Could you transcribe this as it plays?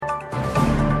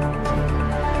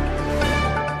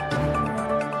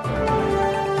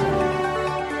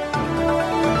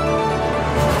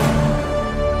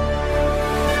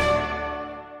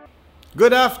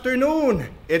Good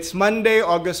afternoon! It's Monday,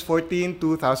 August 14,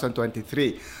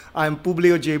 2023. I'm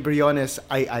Publio J. Briones,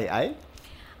 III.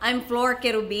 I'm Flor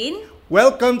Kerubin.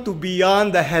 Welcome to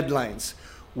Beyond the Headlines,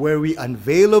 where we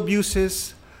unveil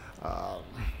abuses,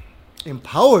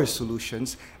 empower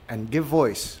solutions, and give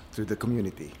voice to the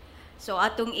community. So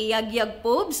atong iyagyag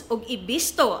pubs ug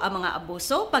ibisto ang mga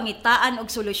abuso, pangitaan og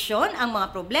solusyon ang mga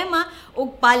problema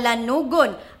ug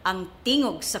palanugon ang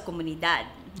tingog sa komunidad.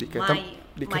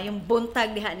 Mayong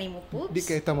buntag diha nimo pubs. Di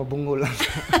kay ta mabungol lang.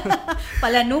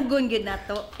 Palanugon gyud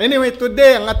nato. Anyway,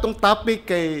 today ang atong topic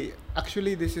kay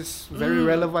actually this is very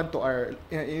relevant to our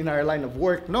in our line of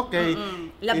work, no? Kay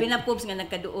labi na pubs nga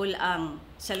nagkaduol ang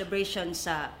celebration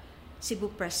sa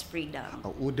Cebu Press Freedom.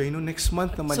 Uday no next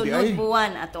month naman di ay. Sunod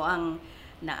buwan ato ang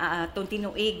atong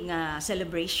tinuig nga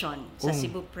celebration sa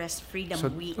Cebu Press Freedom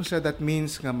Week. So that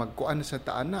means nga magkuan sa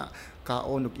taana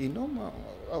kaon ug inom.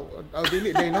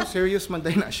 Dili day no serious man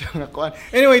day na siya nga kuan.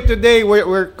 Anyway, today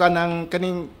we're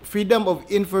kaning freedom of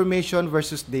information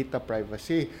versus data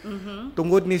privacy.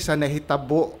 Tungod ni sa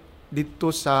nahitabo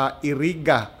dito sa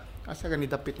Iriga. Asa ka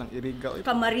ni dapit ng Iriga?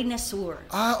 Camarines Sur.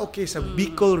 Okay, sa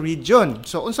Bicol region.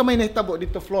 So unsa may nahitabo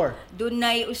dito, Flor?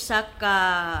 Dunay usa ka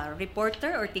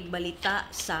reporter or tigbalita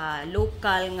sa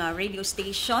local nga radio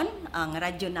station, ang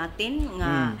radyo natin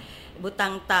nga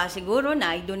butang ta siguro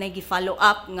na ay dunay gi-follow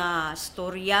up nga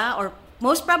storya or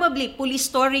most probably police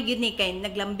story gyud ni kay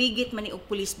naglambigit man ni og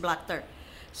police blotter.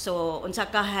 So unsa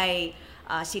kahay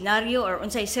scenario or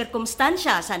unsay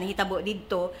circumstansya sa nahitabo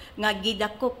didto nga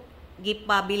gidakop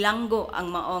gipabilanggo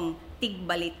ang maong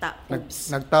tigbalita.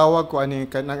 Nagtawag ko ani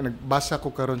nagbasa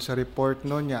ko karon sa report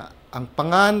no nya ang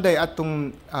panganday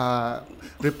atong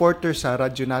reporter sa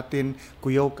radyo natin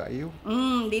kuyaw kayo.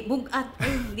 Di bugat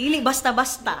dili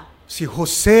basta-basta. Si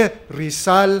Jose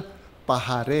Rizal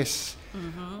Pajares.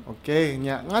 Okay,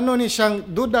 nya ngano ni siyang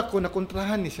duda ko na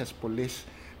kontrahan ni siya sa pulis.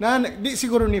 Di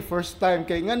siguro ni first time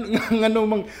kay ngano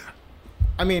mang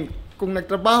kung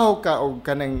nagtrabaho ka o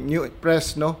kanang new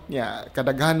press no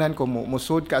kadaghanan kung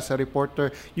musud ka sa reporter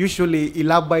usually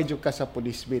ilabay jud ka sa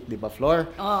police beat, di ba, Flor?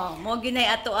 Mo ginay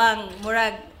ato ang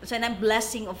murag sa nang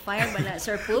blessing of fire bala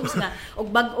Sir Pubs nga og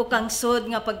bag-o kang sud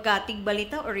nga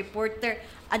pagkatigbalita or reporter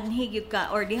anhi gyud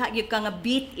ka or diha gyud ka nga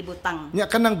beat ibutang. Nya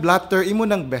kanang blotter imo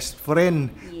nang best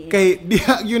friend. Kay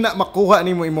diha yun na makuha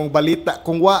nimo imong balita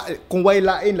kung way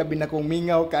lain labi na kung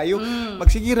mingaw kayo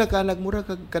magsigira ka nagmura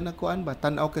kag kanakuan ba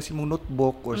tan-aw ka si imong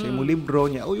notebook or sa imong libro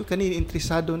nya kanini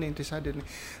interesado ni.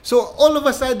 So all of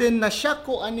a sudden na siya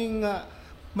ko aning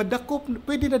madakop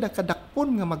pwede na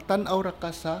dakadakpon nga magtan-aw ra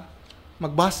ka sa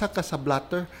magbasa ka sa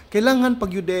blotter kailangan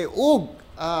pag yude og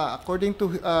according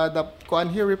to the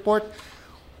kuan here report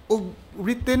og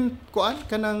written kuan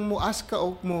kanang mo ask ka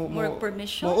og mo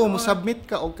permission mo submit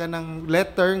ka og kanang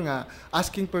letter nga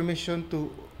asking permission to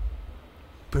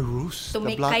peruse to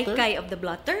the make blotter. kay of the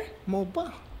blotter Mo ba?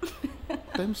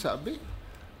 Time sabi.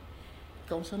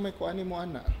 Kaun sa may kuan mo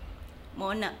ana.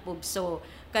 Mo na pub so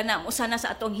kana usa na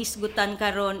sa atong hisgutan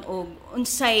karon og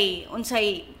unsay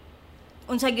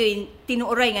gyud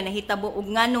tinuoray nga nahitabo og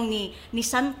nganong ni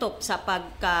santop sa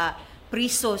pagka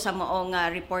priso sa mao nga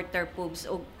reporter pubs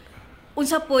og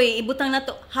unsa poy ibutang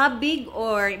nato habig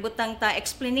or ibutang ta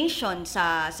explanation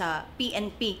sa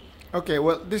PNP. Okay,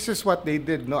 well this is what they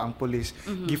did no ang police.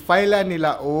 Gifaila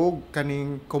nila og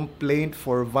kaning complaint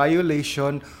for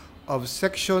violation of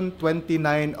Section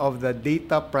 29 of the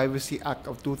Data Privacy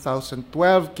Act of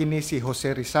 2012 kini si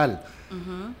Jose Rizal.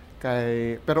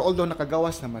 Pero although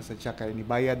nakagawas naman sa siya kay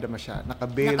nibayad naman siya,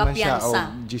 nakabail man siya og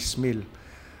 10,000.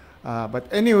 But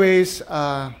anyways,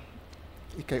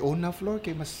 ikay una Floor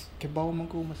kay mas kibaw man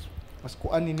ko mas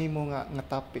kuan nimo nga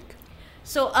topic.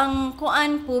 So ang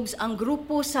kuan pubs ang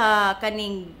grupo sa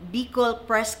kaning Bicol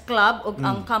Press Club ug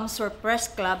ang Camarines Sur Press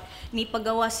Club ni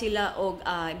pagawa sila og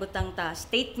ibutang ta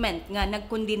statement nga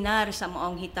nagkondenar sa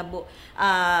maong hitabo.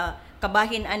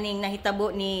 Kabahin aning nahitabo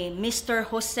ni Mr.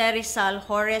 Jose Rizal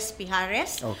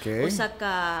Pajares, usa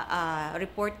ka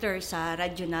reporter sa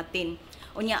radyo natin.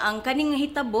 Unya ang kaning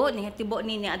hitabo ni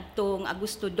adtong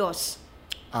Agosto 2.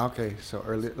 Okay, so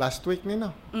early last week ni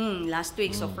no. Last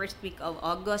week, so first week of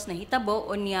August nahitabo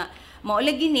unya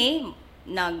mauli gini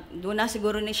duna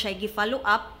siguro ni siya gi-follow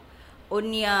up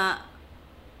unya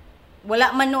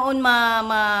wala man noon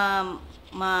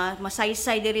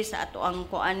masaysay diri sa ato ang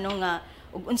kuano nga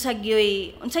ug unsay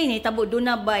nahitabo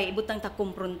duna bay ibutang ta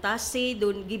komprontasi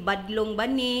dun gibadlong ba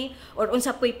ni or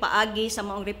unsa poy paagi sa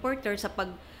maong reporter sa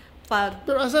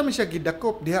Pero asa mi siya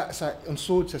gidakop diha sa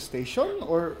unsud sa station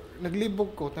or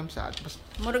naglibog ko tam sa basta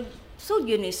murag sud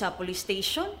yun sa police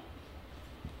station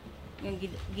nga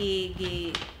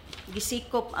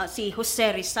gisikop si Jose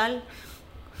Rizal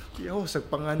Yo, sa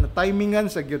pangan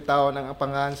timingan sa gyud taon ang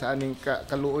pangan sa aning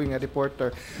kaluoy nga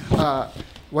reporter.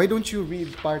 Why don't you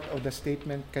read part of the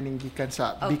statement kaning gikan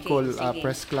sa Bicol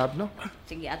Press Club, no?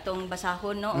 Sige, atong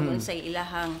basahon, no, ug unsay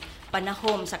ilahang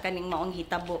panahom sa kaning maong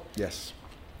hitabo. Yes.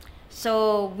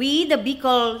 So, we, the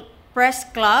Bicol Press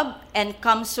Club and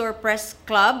Camarines Sur Press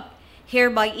Club,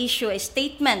 hereby issue a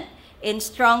statement in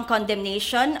strong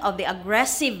condemnation of the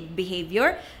aggressive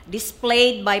behavior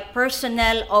displayed by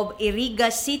personnel of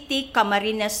Iriga City,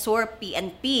 Camarines Sur,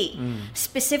 PNP.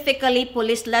 Specifically,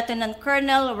 Police Lieutenant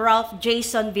Colonel Ralph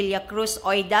Jason Villacruz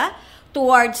Oida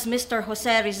towards Mr.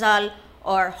 Jose Rizal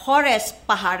or Horace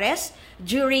Pajares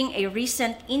during a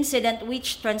recent incident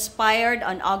which transpired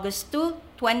on August 2,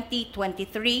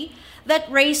 2023 that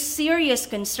raised serious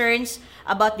concerns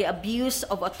about the abuse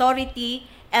of authority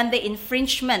and the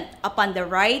infringement upon the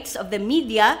rights of the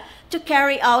media to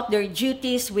carry out their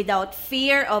duties without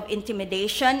fear of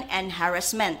intimidation and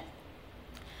harassment.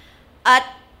 At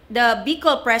the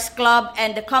Bicol Press Club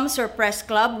and the Camarines Sur Press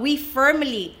Club, we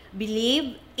firmly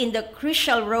believe in the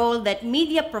crucial role that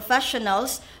media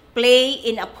professionals play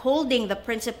in upholding the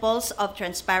principles of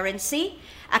transparency,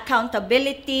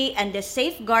 accountability, and the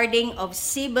safeguarding of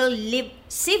civil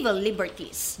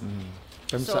liberties.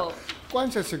 So, kuan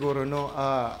sa siguro no,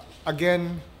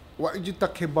 again, wa gyud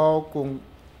takibaw kung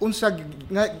unsa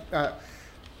nga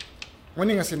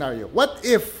wani nga scenario. What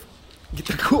if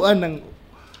gitakuan ng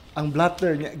ang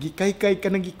blotter niya gikaykay ka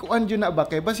nang gikuan jud na ba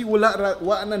kay basi wala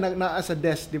na naa sa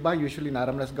desk, di ba? Usually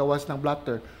naram nas gawas ng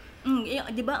blotter.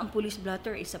 Di ba ang police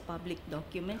blotter is a public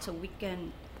document, so we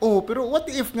can. Oh, pero what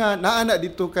if nga naana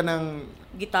dito ka ng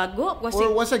gitago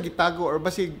or wasa gitago or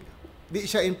basig di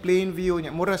siya in plain view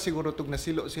niya, mura siguro tug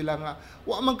nasilo sila nga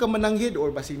wa man ka mananghid or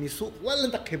basi ni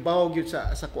wala takibaw gyud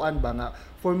sa kuan ba nga.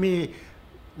 For me,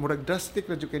 murag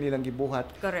drastic na jud kanilang gibuhat.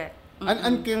 Correct.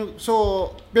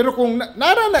 So pero kung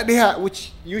nara na diha,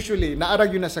 which usually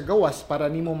naara gyud na sa gawas para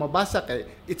nimo mabasa kay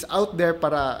it's out there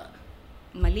para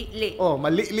malili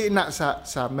na sa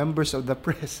members of the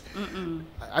press.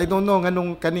 I don't know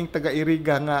nganong kaning taga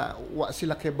Iriga nga wa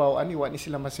sila kibaw ani wa ni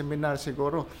sila ma-seminar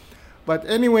siguro. But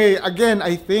anyway, again,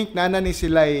 I think nana ni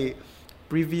sila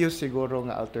previous siguro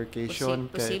nga altercation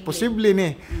kay posible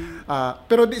ni.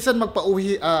 Pero di sad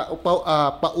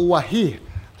pauwahi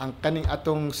ang kaning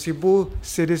atong Cebu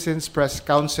Citizens Press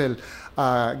Council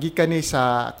gikan ni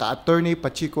sa ka-attorney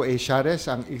Pachico A. Chares,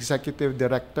 ang executive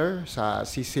director sa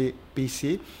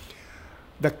CCPC.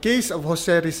 The case of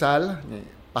Jose Rizal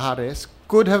Pajares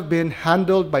could have been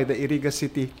handled by the Iriga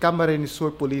City Camarines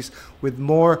Sur police with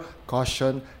more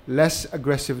caution, less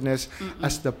aggressiveness,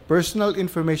 as the personal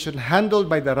information handled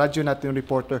by the Radyo Natin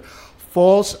reporter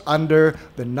falls under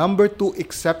the number 2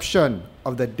 exception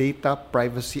of the Data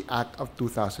Privacy Act of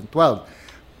 2012.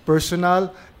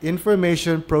 Personal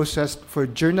information processed for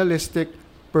journalistic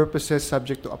purposes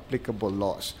subject to applicable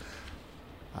laws.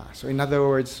 So in other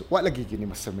words, wala lagi gini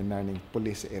mas seminar ning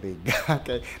police Iriga.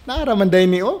 Okay. Naaraman day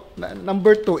ni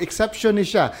number 2 exception ni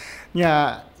siya.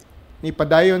 Nya ni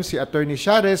padayon si Attorney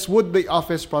Chares, would the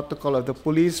office protocol of the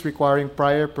police requiring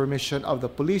prior permission of the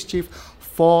police chief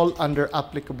fall under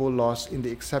applicable laws in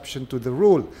the exception to the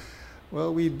rule?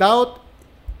 Well, we doubt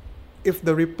if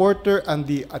the reporter and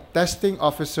the attesting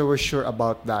officer were sure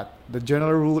about that. The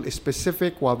general rule is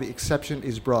specific while the exception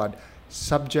is broad,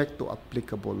 subject to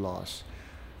applicable laws.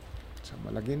 So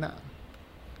malagi na.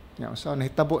 So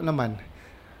nahitabo naman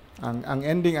ang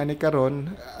ending ani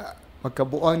karon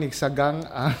magkabuang ni sagang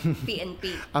ang PNP.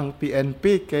 Ang PNP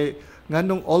kay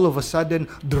nganong all of a sudden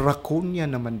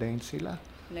draconian naman dayon sila.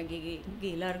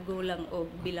 Nagigilargo lang og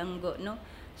bilanggo, no?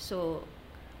 So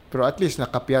pero at least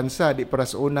nakapiyansa di para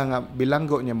sa una nga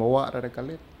bilanggo niya mawa ra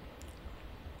kalit.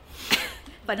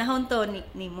 Panahon to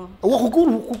nimo. Wa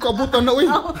ko kabutan na oy.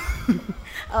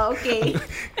 Okay.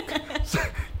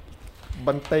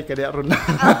 Bantay ka diya ron na.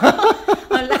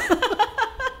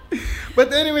 But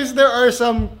anyways, there are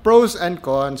some pros and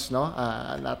cons, no?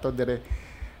 Nato dire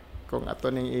kung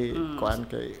ato ning i-kuan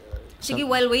kay sige,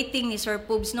 while waiting ni Sir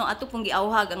Pubs, no, ato pong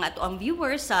giawhag ang ato ang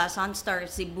viewers sa Sunstar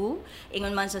Cebu, ingon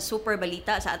man sa Super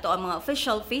Balita, sa ato ang mga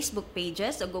official Facebook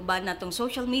pages, o guban natong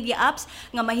social media apps,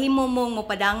 nga mahimo mong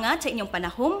mopadangat sa inyong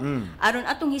panahom, aron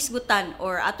atong hisgutan,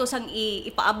 or ato sang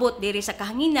ipaabot diri sa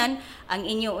kahanginan, ang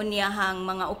inyo unyahang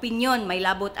mga opinyon, may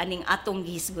labot aning atong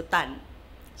gihisgutan.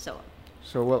 So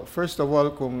well, first of all,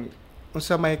 kung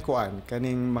unsa may kuan,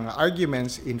 kaning mga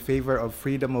arguments in favor of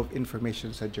freedom of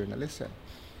information sa journalism.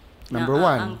 Number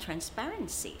one, ang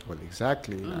transparency. Well,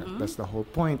 exactly. That's the whole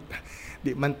point.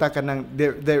 Di man ta kanang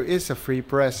there is a free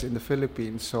press in the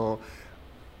Philippines, so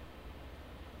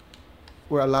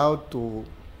we're allowed to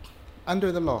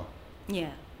under the law.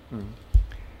 Yeah.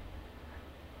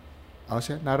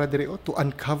 Nara diri to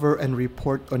uncover and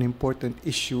report on important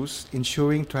issues,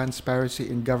 ensuring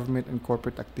transparency in government and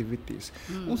corporate activities.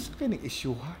 Unsa kay ning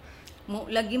issue ha?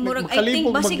 Lagi murag I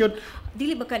think basig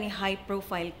dili ba kani high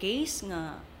profile case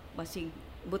nga basig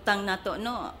butang nato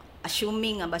no,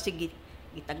 assuming nga basig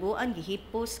gitaguan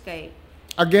gihipos kay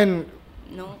again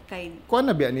no kay kuan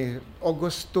na biya ni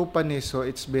August 2 pa ni, so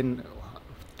it's been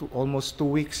almost 2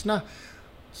 weeks na.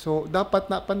 So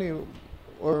dapat na pa ni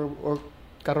or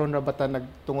karon ra bata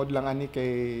nagtungod lang ani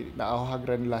kay naahag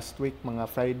ran last week mga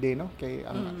Friday no kay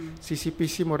ang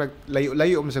CCPC mo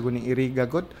layo-layo sa guning Iriga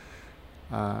god.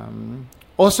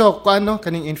 Also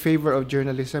kaning in favor of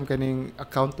journalism, kaning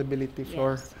accountability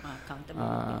for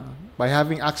by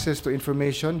having access to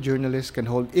information, journalists can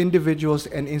hold individuals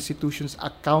and institutions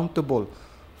accountable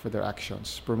for their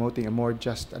actions, promoting a more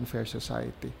just and fair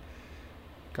society.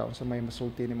 Ikaw sa may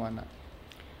masulti ni mo ana?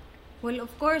 Well,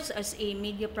 of course, as a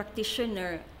media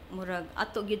practitioner, murag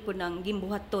ato gyud po nang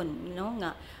gimbuhaton, no,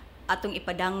 nga atong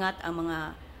ipadangat ang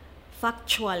mga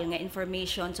factual nga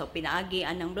information, so pinaagi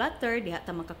anang blotter diha ta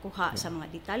makakuha sa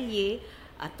mga detalye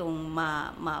atong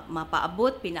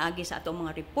mapaabot pinaagi sa atong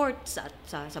mga report sa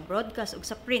broadcast ug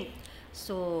sa print.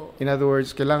 So in other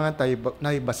words, kailangan tayo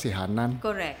naibasihanan.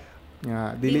 Correct.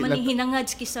 Nga dili man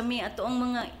hinangad kisami ato ang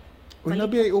mga uy,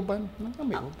 nabi ay uban.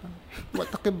 May uban.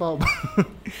 What ka ba?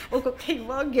 O kay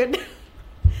wagyan.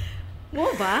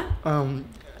 Mo ba?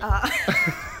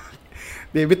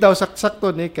 Di bitaw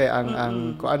sakto ni kay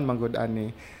ang kuan manggod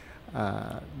ani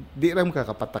di ram ka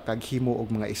kapatakag himo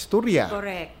og mga istorya.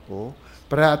 Correct. O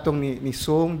para atong ni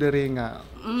song diri nga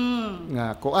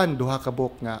nga kuan duha ka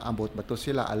buk nga ambot bato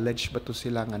sila, alleged bato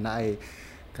sila nga naay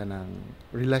kanang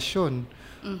relasyon.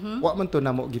 Wa man to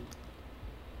namo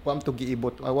wa man to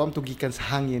giibot, wa man to gikan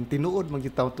sa hangin, tinuod man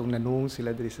gitaw tong nanung sila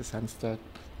diri sa Sunstart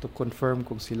to confirm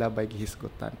kung sila bay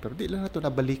gihisgotan. Pero di lang nato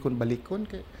nabalikon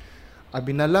kay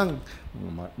abi na lang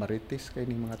marites kay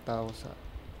ning mga tao sa.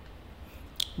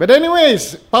 But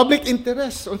anyways, public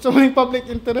interest. Unsa man public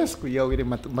interest? Kuya wi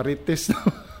marites.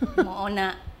 Mao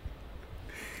na.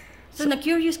 So na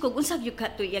curious ko unsa gyud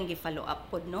ka to iyang gi-follow up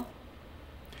pod no?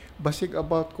 Basig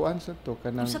about kuan sa to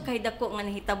kanang usa kay dako nga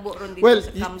nahitabo ron dito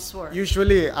sa Camarines Sur.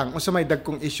 Usually ang usa may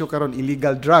dagkong issue karon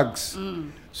illegal drugs.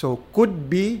 So could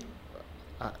be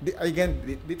again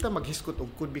dito maghiskot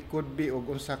og could be og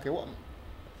unsa kay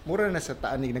mura na sa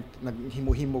taani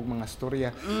naghimo-himog mga storya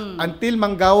until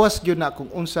manggawas gyud na kung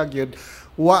unsa gyud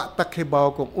wa takibaw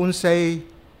kung unsay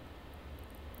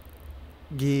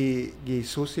gi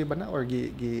susi ba na or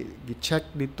gi check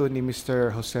dito ni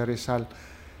Mr. Jose Rizal.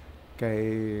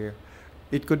 Kay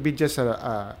it could be just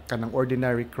a kanang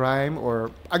ordinary crime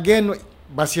or again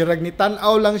basirag ni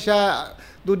tan-aw lang siya,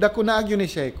 duda ko na agyo ni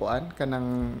siya kuan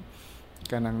kanang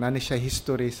nani siya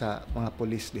history sa mga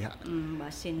pulis diha.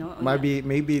 Basi no.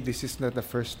 Maybe this is not the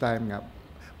first time nga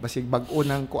basig bag-o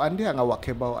nang kuan diha nga wa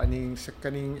kibaw aning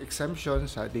kaning exemption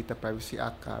sa Data Privacy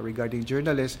Act regarding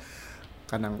journalists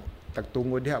kanang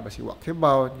tagtungod diha basig wa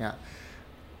kibaw nga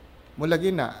mula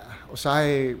gina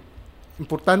usahay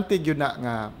importante gyud na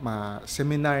nga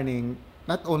seminar ning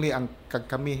not only ang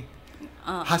kami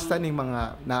hasta ning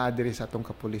mga naa diri sa atong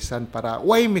kapulisan para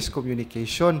why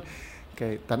miscommunication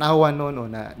kay tanawan non o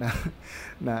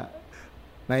na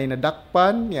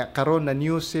inadakpan ya karon na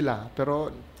news sila pero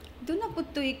do na pud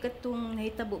toy katong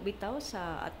nahitabo bitaw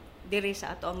sa diri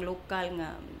sa ato ang local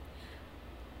nga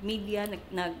media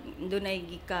dunay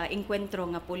gika enkwentro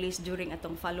nga police during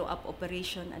atong follow up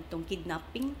operation atong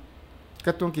kidnapping.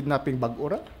 Katong kidnapping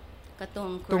bag-ora?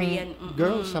 Katong Korean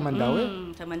girl sa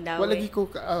Mandawi? Sa Mandawi. Wala gi ko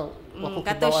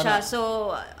kato siya.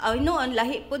 So, I know ang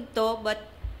lahi pud to but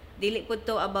dili pud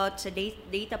to about sa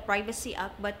Data Privacy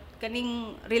Act but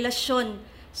kaning relasyon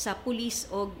sa police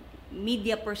o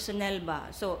media personnel ba.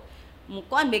 So,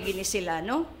 mukuan ba gini sila,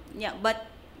 no? Yeah, but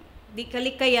di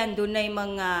kalikayan dunay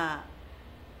mga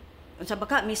unsa ba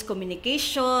ka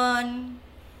miscommunication.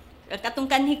 Katong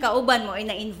kanhi kauban mo ay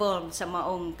na-involved sa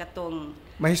maong katong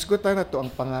mahisgutan na to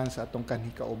ang pangan sa atong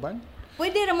kanhi kauban?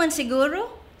 Pwede raman siguro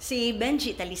si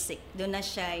Benji Talisik. Doon na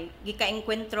siya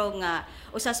gika-enkwentro nga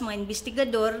usas mga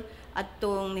investigador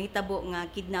atong nahitabo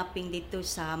nga kidnapping dito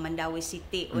sa Mandawi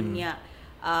City. Unya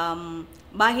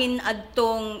bahin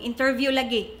adtong interview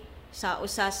lagi sa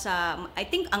usa sa I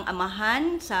think ang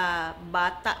amahan sa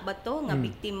bata ba to nga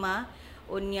biktima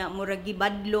unya murag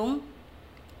gibadlong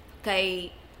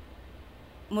kay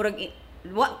murag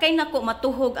wa kay nako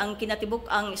matuhog ang kinatibuk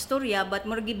ang istorya but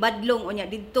murag gibadlong unya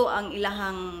didto ang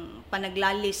ilahang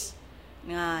panaglalis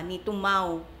nga ni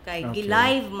Tumaw kay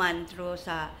gi-live man through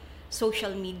sa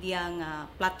social media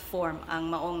nga platform ang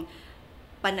maong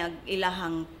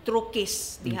panag-ilahang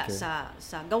trukis diha Okay.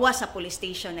 sa gawa sa police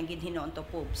station na ginhinoon to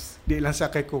Pobs. Di lang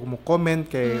sa kay ko mo comment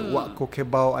kay wa ko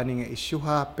kebaw ani nga issue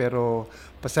ha, pero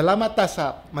pasalamat ta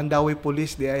sa Mandawi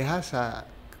Police di ay ha sa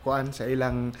kuan sa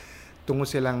ilang tungod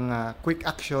silang quick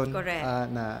action Correct.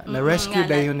 na rescue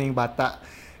nga dayon ning bata.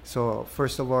 So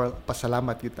first of all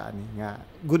pasalamat gyud ta ani nga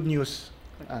good news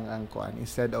ang kuan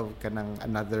instead of kanang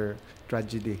another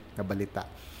tragedy nga balita.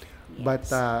 Yes. But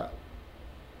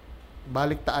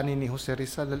balik ta ani ni Jose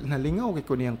Rizal, nalingaw kay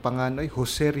ko niyang panganoy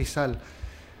Jose Rizal.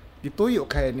 Gituyo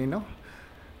kay ni no.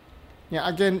 Nga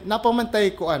again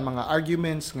napamantay ko mga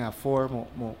arguments nga for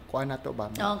mo kuan nato ba?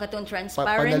 Katong panalipod.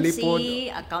 transparency,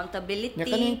 accountability, Nga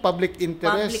kaning public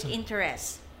interest. public interest.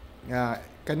 Nga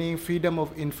kaning freedom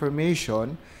of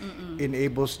information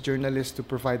enables journalists to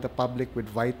provide the public with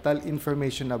vital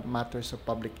information of matters of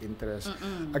public interest.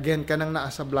 Again, kanang naa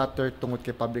sa blotter tungod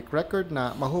kay public record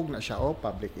na mahug na siya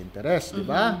public interest, di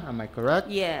ba? Am I correct?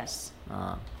 Yes.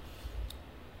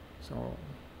 So,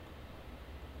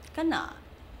 Kana.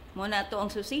 Mo na to ang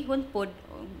susihon pod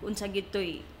unsa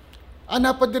gitoy.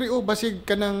 ana pa diri basig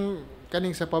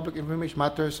kaning sa public information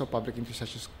matters of public interest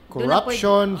such as Doon na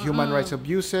corruption, human rights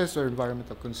abuses or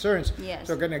environmental concerns. Yes.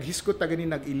 So gani naghiskot ta gani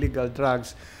nag-illegal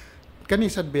drugs. Kani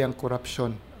sad ba ang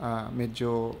corruption?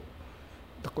 Medyo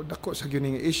dako sa gyud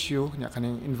ning issue nya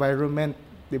kaning environment,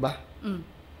 di ba?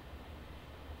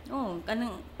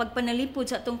 Kanang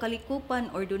pagpanalipod sa atong kalikupan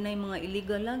or dunay mga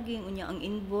illegal laging unya ang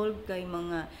involved kay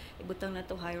mga ibutang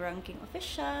nato high ranking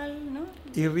official, no?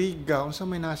 Iriga, unsa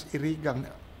may nas Iriga?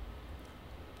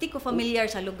 Di ko familiar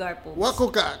sa lugar po. Wa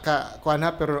ko kuan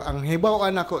ha, pero ang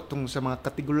hibaw-an ako tung sa mga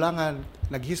katigulangan,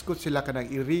 naghiskot sila kanang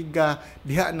Iriga,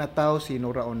 diha na taw si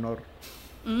Nora Honor.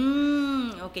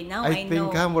 Okay, now I I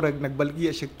think know. murag nagbalgiya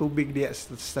siya tubig diya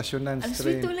sa stasyonan Ang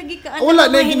stream. sweet lagi ka Wala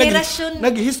mga henerasyon.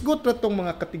 naghisgot ra tong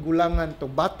mga katigulangan to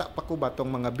bata pa ko ba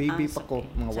tong mga baby pa ko,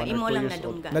 okay. mga So, 1 imo or 2 lang years old.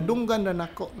 nadunggan. Nadunggan na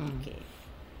nako. Okay.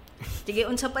 Sige,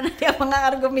 unsa pa na ang mga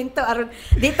argumento aron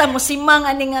di ta mo simang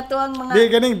ani nga to ang mga Di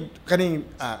kaning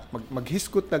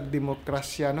maghisgot tag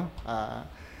demokrasya no.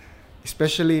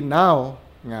 Especially now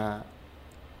nga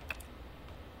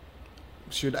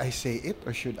should I say it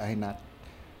or should I not?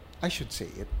 I should say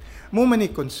it. Mo man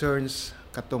ni concerns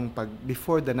katong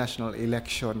before the national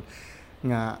election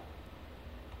nga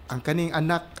ang kaning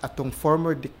anak atong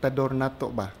former diktador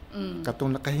nato ba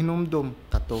katong nakahinumdum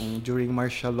katong during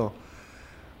martial law.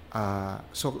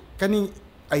 So kaning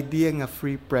idea nga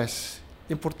free press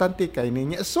importante kay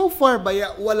niya. So far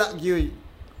baya wala gyud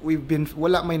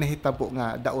wala may nahitabo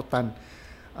nga dautan.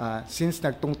 Since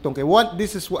nagtungtong kay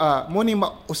this is muni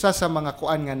usa sa mga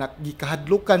kuan nga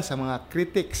nagikahadlukan sa mga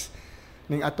critics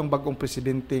ning atong bagong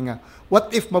presidente nga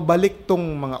what if mabalik tong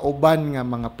mga uban nga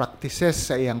mga practices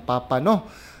sa iyang papa no.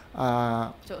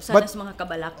 So sana sa mga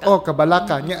kabalaka.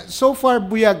 Kabalaka nya. So far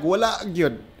buyag wala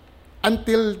gyud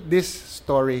until this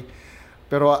story.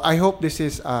 Pero I hope this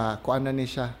is kuan na ni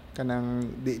siya kanang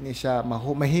di ni siya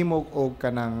mahimog og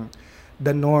kanang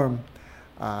the norm.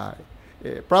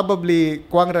 Probably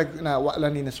kuang na wala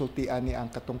ni nasultian ni ang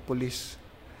katong pulis.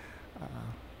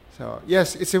 So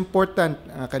yes, it's important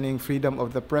kaning freedom of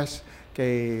the press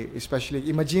kay especially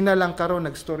imagine lang karon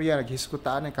nagstorya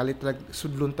naghiskutaan ang kalit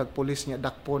sudlon tag pulis nya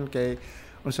dakpon kay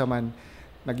unsa man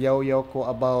nagyaw-yaw ko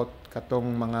about katong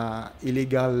mga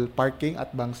illegal parking at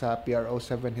bang sa PRO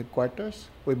 7 headquarters.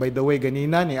 Uy, by the way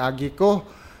ganina ni agi ko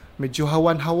medyo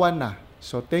hawan-hawan na.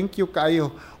 So thank you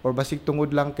kaayo or basig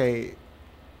tungod lang kay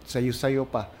sayo-sayo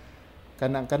pa.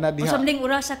 Kana diha. Usab ning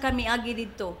orasa kami agi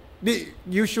didto. Di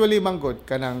usually manggod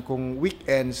kanang kung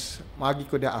weekends magi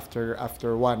ko dia after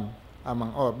 1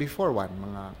 before 1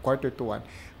 mga quarter to 1.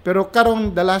 Pero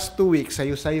karong the last 2 weeks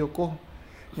sayo-sayo ko.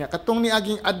 Nya katong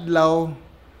niaging adlaw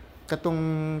katong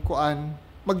kuan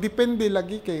magdepende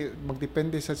lagi kay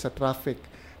magdepende sa traffic.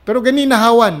 Pero gani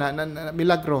nahawan na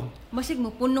milagro. Masig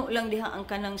mo puno lang diha ang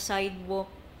kanang sidewalk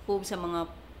po sa mga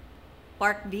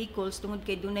parked vehicles tungod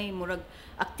kay dunay murag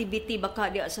activity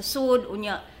baka diha sa sud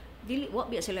unya dili wa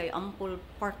biya sila ample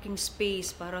parking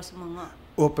space para sa mga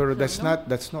Pero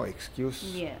that's no excuse.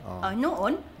 Yeah.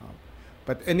 Noon.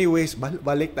 But anyways,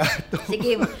 balik na ito.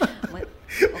 Sige.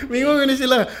 Mingon ni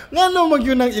sila, ngano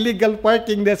magyun ang illegal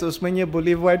parking des Osmeña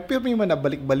Boulevard, pero may man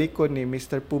nabalik-balikon ni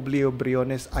Mr. Publio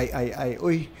Briones ay.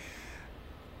 Uy.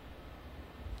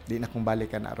 Di na kong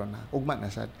balikan aron na. Ugma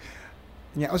na sad.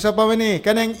 Nya usa pa man ni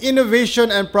kanang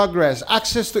innovation and progress.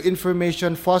 Access to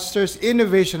information fosters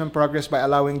innovation and progress by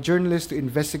allowing journalists to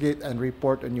investigate and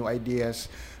report on new ideas.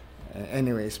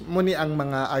 Anyways, muni ang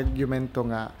mga argumento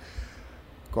nga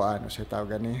kuano sa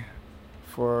tawag ni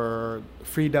for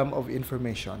freedom of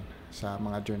information sa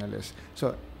mga journalists.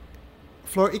 So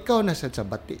Floor, ikaw na sa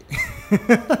bati.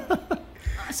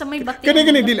 Sa may bati.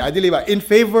 Kani dili ba? In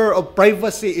favor of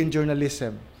privacy in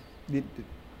journalism.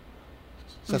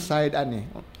 Sa side ani.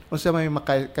 Unsa may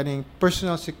kaning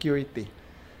personal security.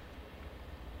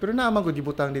 Pero naman gud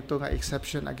gibutang dito nga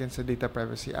exception against the Data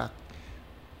Privacy Act.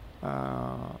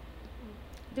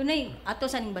 Dunay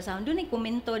ato sa ning basahon, dunay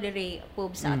komento diri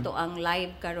pub sa ato ang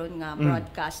live karon nga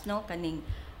broadcast no kaning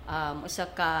usa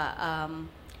ka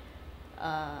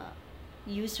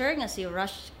user nga si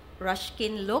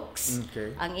Rushkin Looks.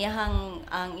 Okay.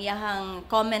 Ang iyahang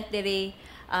comment diri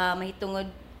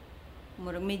mahitungod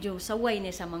murag medyo saway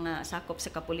ni sa mga sakop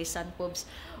sa kapulisan pobs.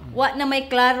 Wa na may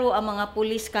klaro ang mga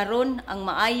pulis karon, ang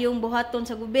maayong buhaton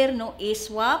sa gobyerno is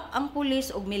swap ang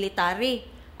pulis og military.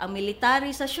 Ang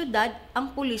military sa syudad,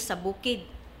 ang pulis sa bukid.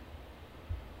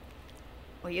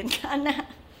 O yun ka na.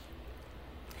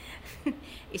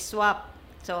 Iswap.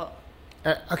 So,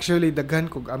 actually,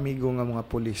 daghan kog amigo nga mga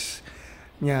pulis.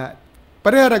 Nya,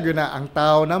 pareha ra gyud na ang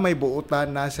tao na may buutan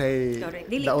na say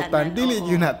dautan. Dili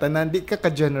yun na tanan, di ka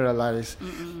ka-generalize.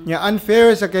 Nya,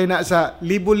 unfair sa kay na sa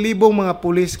libo-libong mga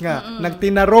pulis nga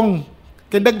nagtinarong.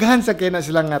 Kay daghan sa kay na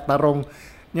sila nga tarong.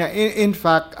 Nya, in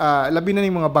fact, labi na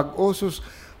ning mga bag-o sus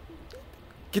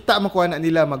kita makuha na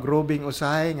nila mag-robing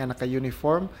usahay nga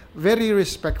naka-uniform. Very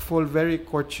respectful, very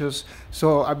courteous.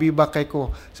 So, abiba kay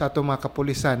ko sa atong mga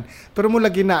kapulisan. Pero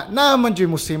mula gina, naman dyan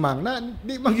mo simang.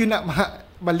 Di man yun na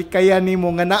malikayan ni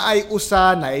mo nga naay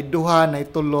usa, naay duha,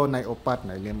 naay tulo, naay upat,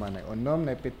 naay lima, naay unom,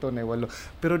 naay pito, naay walo.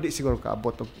 Pero di siguro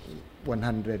kaabot og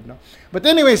 100, no? But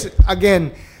anyways,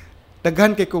 again,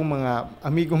 daghan kay kong mga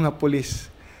amigo nga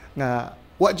pulis nga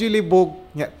wa dyan libog,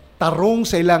 nga tarong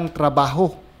sa ilang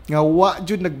trabaho. Nga wa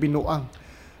jud nagbinuang.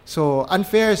 So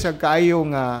unfair sa kaayo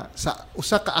nga sa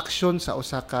usa ka action sa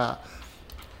usa ka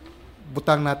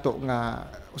butang nato nga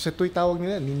usa toy tawag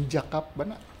nila ninja cup ba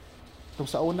na. Itong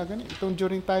sa una gani, itong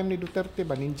during time ni Duterte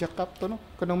ba ninja cup to no.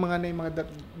 Kanang mga nay mga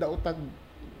daotag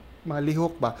mga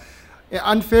lihok ba.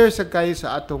 Unfair sa kayo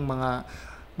sa atong mga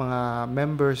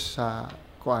members sa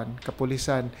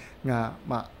kapulisan nga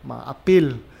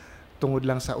ma-appeal tungod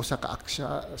lang sa usa ka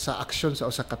action sa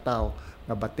usa ka tawo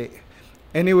nga bati.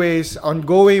 Anyways,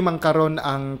 ongoing man karon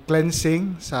ang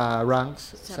cleansing sa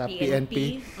ranks sa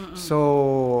PNP.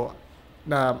 So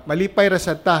na malipay ra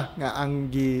sad ta nga ang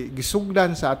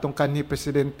gisugdan sa atong kanhi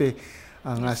presidente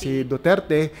nga si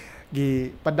Duterte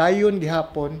gipadayon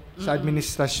gihapon sa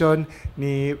administrasyon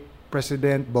ni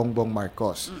President Bongbong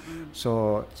Marcos.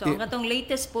 So ang katong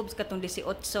latest pobs katong 18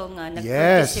 nga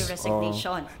nag-courtesy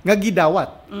resignation. Nga gidawat.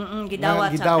 Gidawat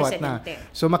sa presidente.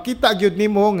 So makita gyud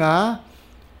nimo nga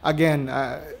again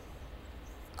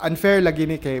unfair lagi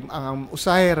ni kay ang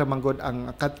usahay ra manggod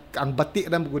ang bati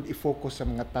ra manggod i-focus sa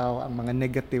mga tao ang mga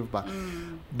negative ba.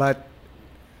 But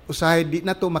usahay di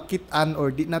na to makit-an or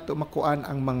di na to makuan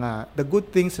ang mga the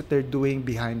good things that they're doing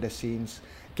behind the scenes.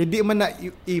 Kay di man na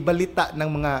ibalita ng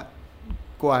mga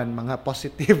mga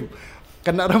positive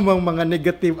kanaramang mga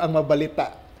negative ang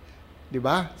mabalita, di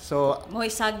ba? So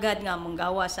mo'y sagad nga mong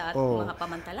gawa sa mga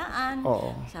pamantalaan,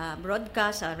 sa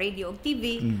broadcast, sa radio ug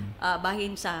TV,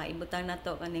 bahin sa ibutang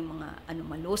nato kaning mga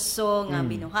maluso nga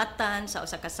binuhatan sa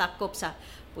usa ka sakop sa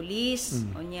pulis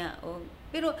unya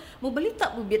pero mobalita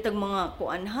po bitag mga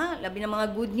labi na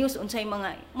mga good news unsay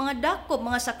mga dakop,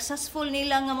 mga successful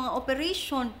nila nga mga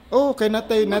operation. Kay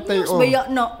natay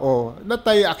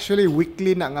natay actually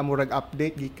weekly na nga murag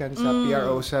update gikan sa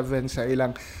PRO7 sa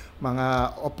ilang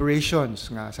mga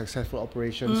operations nga successful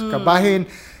operations kabahin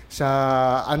sa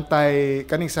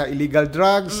kaning sa illegal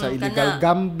drugs, sa illegal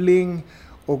gambling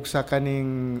og sa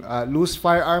kaning loose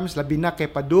firearms labi na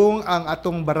kay padung ang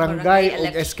atong barangay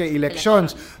og SK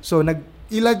elections. So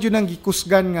ilad yun ang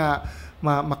gikusgan nga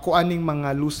makuaning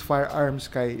mga loose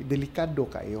firearms kay delikado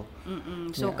kayo.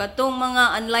 So katong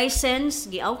mga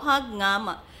unlicensed giawhag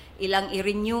nga ilang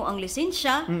i-renew ang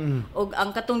lisensya og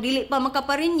ang katong dili pa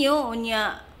makaparenew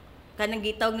unya kanang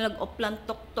gitawag nilang oplan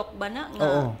tok-tok ba na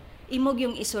nga imog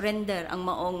yung isurrender ang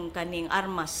maong kaning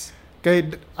armas. Kay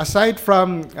aside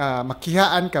from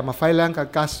makihaan ka, mafailan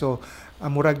ka kaso,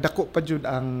 murag dako pa jud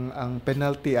ang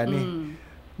penalty ani.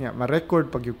 Ma-record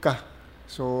pag yun ka.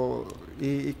 So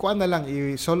ikuan na lang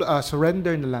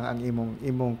surrender na lang ang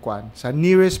imong kuan sa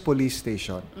nearest police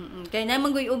station. Kay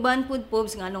naman goy uban pud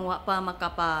pobs nga nung wa pa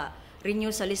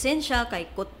makapa-renew sa lisensya kay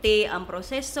kuti ang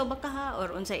proseso baka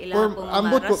or unsay ila pong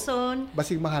mga rason.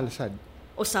 Basig mahal sad.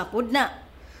 Usapod na.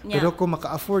 Pero kung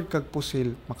maka-afford kag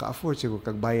pusil, maka-afford siguro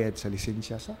kag bayad sa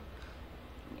lisensya sa.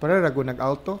 Para rago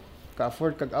nag-auto,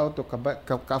 ka-afford kag auto,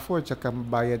 ka-afford sa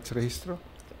bayad sa rehistro.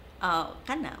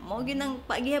 kana mo ginang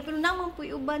pagihapon naman puy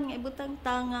uban nga ibutang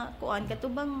tanga kuan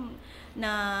katubang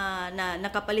na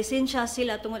nakapalisensya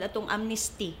sila tungod atong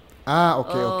amnesty.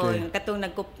 Okay. Katong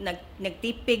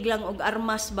nagtipig lang og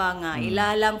armas ba nga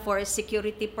ilalang for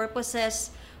security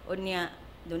purposes unya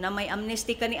do na may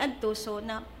amnesty kaniadto so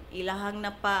na ilahang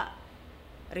na pa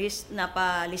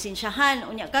lisensyahan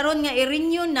unya karon nga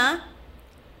i-renew na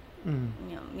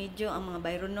nya medyo ang mga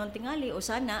bayron non tingali o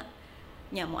sana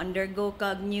nya mo undergo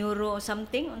kag neuro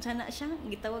something unsa na siya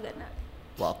gitawag na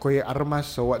wa ko'y armas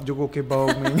so wa jud ko kibaw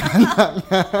may ngana.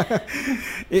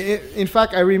 In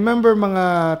fact, I remember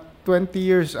mga 20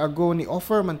 years ago ni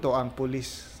offer man to ang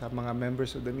police sa mga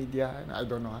members of the media, I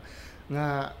don't know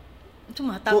nga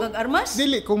tumatagag armas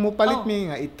dili kung mo palit mi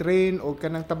nga i-train o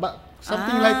kanang taba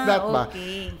something like that ba.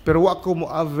 Pero wa ko mo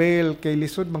avail kay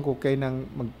lisod man ko kay nang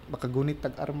makagunit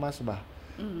tag armas ba.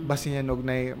 Basi niya og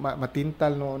nay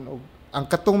matintal noon og ang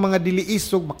katong mga dili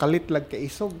isog makalitlag kay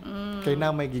isog kay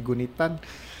na may gigunitan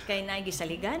kay naay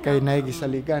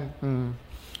gisaligan.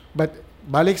 But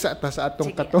balik sa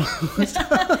atong katong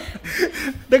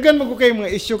dagan mo ko kay mga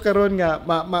issue karon nga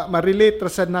ma-relate ra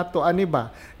sad nato ani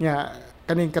ba nga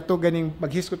kaning kato ganing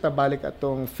maghisgot ta balik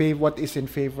atong what is in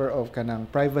favor of kanang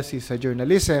privacy sa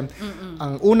journalism.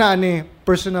 Ang una ni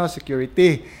personal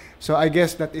security. So I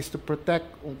guess that is to protect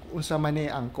unsa man ni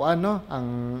ang kuano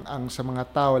ang sa mga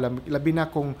tao labi na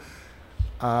kung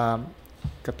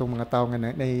katong mga tao nga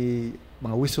nay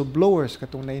mga whistleblowers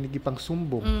katong nainigipang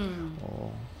sumbong.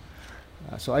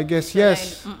 So I guess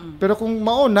yes. Pero kung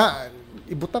mao na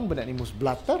ibutang ba na nimos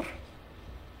blotter?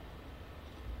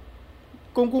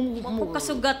 Kung mo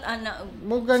kasugat ana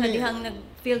sa dihang nag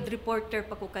field reporter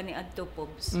pa ko kaniadto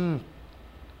Pobs.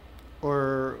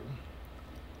 Or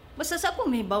basta sa akong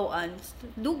mahibaw-an,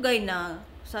 dugay na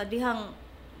sa dihang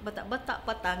bata-bata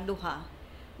patang duha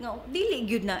nga dili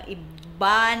gyud na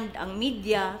i-ban ang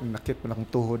media. Nakit mo lang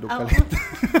tuhod og kalit.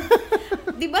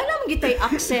 Di ba naman gitay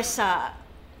access sa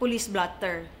police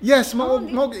blotter? Yes,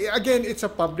 again it's a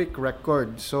public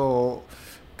record. So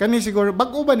kani siguro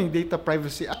bag-o ba ning Data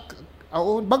Privacy Act?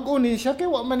 Bag-o ni siya kay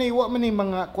wa man ni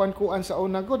mga kuan sa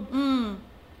una god.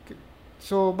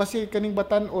 So basi kaning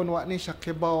batan-on wa ni siya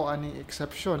kibaw ani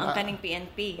exception. Ang kaning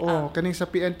PNP. Kaning sa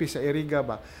PNP sa Iriga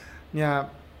ba. Nya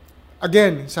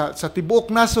again sa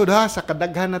tibuok nasod ha sa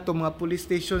kadaghan nato mga police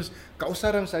stations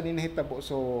kausaram sa ani nahitabo.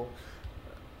 So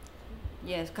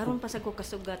yes, karon pa sa ko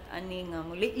kasugat ani nga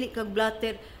mo lately kag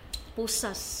blotter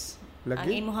pusas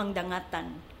lagi? Ang imuhang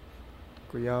dangatan.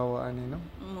 Kuyawa ani no.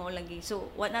 Mo lagi. So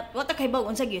what kay ba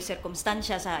unsa gyud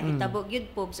circumstansya sa hitabo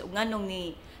gyud Pobs ug nganong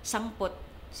ni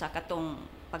sangpot sa katong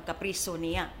pagkapriso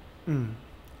niya.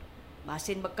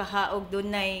 Basin magkahaog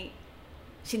dunay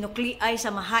sinukliay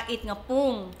sa mahait nga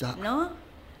pung, no?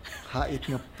 Hait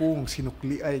nga pung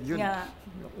sinukliay yun.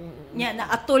 Nya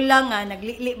na atol lang nga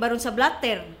naglili baron sa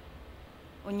blotter.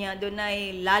 Unya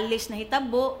dunay lalis na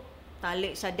hitabo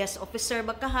tali sa desk officer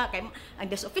bakaha kay ang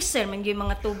desk officer man gyud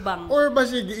mga tubang. Or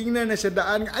basi giingnan na siya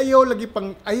daan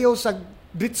ayaw sa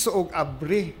ditso og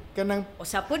abre kanang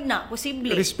usapod na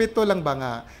posible respeto lang ba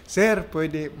nga sir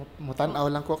pwede mo tan-aw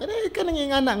lang ko kanang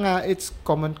ingana nga it's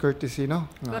common courtesy no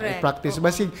nga practice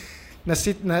basi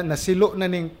nasilo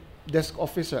na ning desk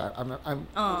officer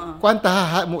kwanta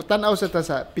mo tan-aw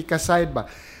sa pika side ba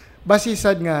basi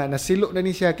sad nga nasilo na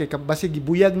ni siya kay basi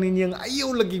gibuyag ninyang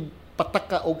ayaw lagi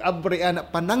pataka og abre ana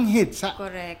pananghid sa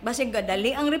correct basi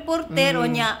gadali ang reporter o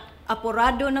nya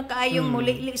apurado na kaayong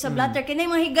muli sa blotter kinay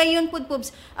mga higayon pud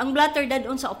Pobs ang blotter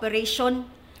dadon sa operation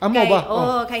amo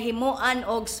ba kay himuan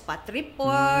og spot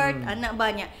report ana ba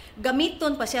niya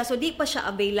gamiton pa siya so di pa siya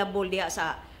available diha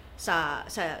sa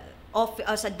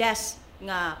desk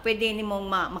nga pwede nimong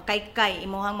makaykay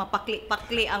imuhang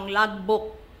mapakli-pakli ang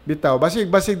logbook bitaw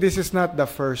basig this is not the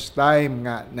first time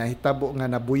nga nahitabo nga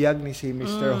nabuyag ni si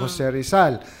Mr. Jose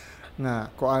Rizal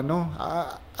nga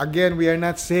again we are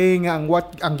not saying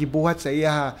ang gibuhat sa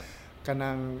iya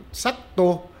kanang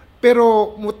sakto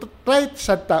pero mo try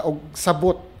sa ta og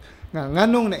sabot nga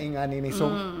nganong naingani ni so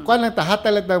kuan lang ta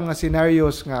hatalag ta mga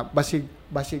scenarios nga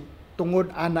basig tungod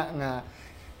ana nga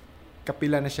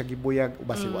kapila na siya gibuyag o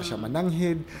basig wa siya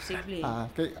mananghid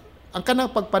kay ang kanang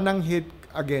pagpananghid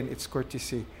again it's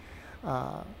courtesy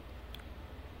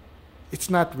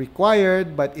it's not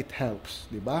required but it helps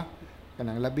di ba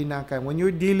kanang labi na kay when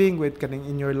you're dealing with kanang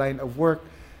in your line of work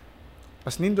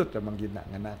pas nindot ra man gyud na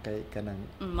nga kay kanang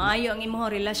maayo ang imong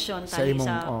relasyon tali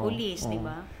sa police di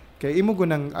ba kay imo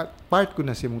gunang part ko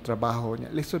na sa imong trabaho nya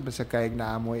lisod ba sa kayag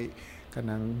naamoy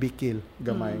kanang bikil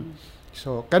gamay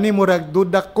so kani murag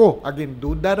duda ko again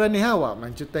duda ra ni hawa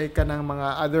man jutay kanang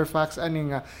mga other facts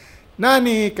ani nga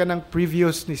nani kanang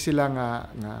previous ni sila nga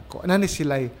nani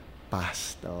sila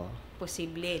past.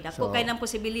 Posible. Dako kay nang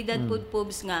posibilidad pud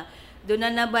pubs nga doon na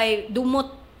nabay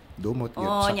dumot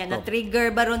yun. Nya na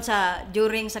trigger baron sa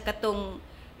during sa katong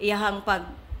iyahang pag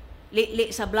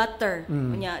li sa blotter.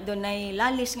 Nya doon ay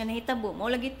lalis nga nahitabo. Mao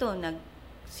lagi to nag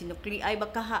sinukli ay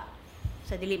bakaha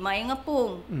sa dili maayo nga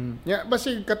pong.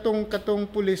 Basig katong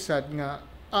pulisad nga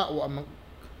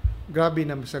grabe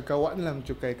na sa kawan lang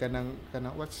kay kanang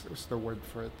what's the word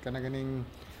for it? Kanang ganing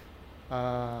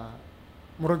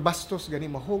murag bastos gani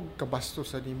mahog ka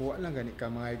bastos sa nimo lang gani ka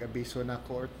mga abiso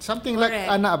nako or something. Correct.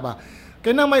 Like ana ba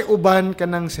kay na may uban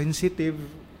kanang sensitive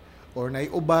or nay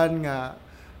uban nga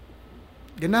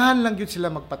ganahan lang gyud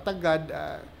sila magpatagad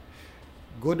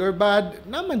good or bad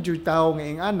naman jud tao nga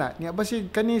ing ana nya basig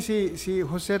kani si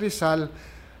Jose Rizal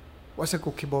wasa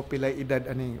ko kibaw pilay edad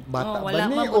ani bata ba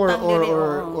ni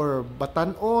or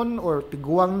batanon or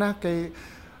tiguang na kay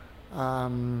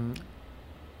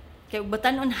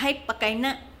batanon hype pa kay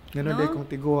na gano day kung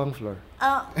tiguang floor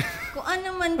kung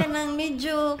ano man kanang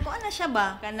medyo kung ano siya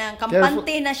ba kanang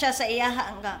kampante na siya sa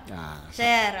iyaha nga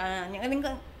sir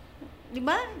di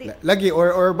ba lagi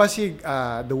or basig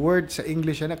the word sa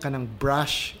English na kanang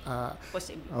brush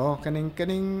possible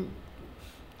kaning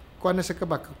kuan na sa ka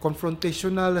ba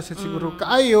confrontational sa siguro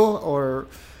kaayo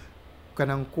or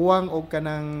kanang kuwang o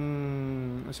kanang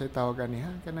sa tawag ani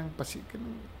kanang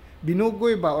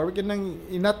binugoy ba or kanang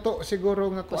inato siguro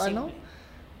nga ano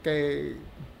kay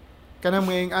kanang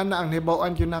maying ana ang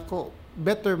hibaw-an yun nako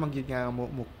better magyud nga mo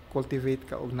cultivate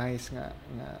ka og nice nga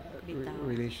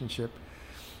relationship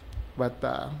but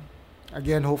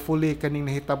again hopefully kaning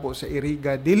nahitabo sa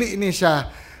Iriga dili ni siya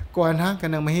kuan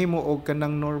kanang mahimo og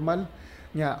kanang normal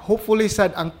nya hopefully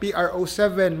sad ang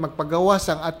PRO7 magpagawas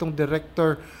ang atong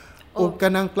director og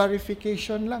kanang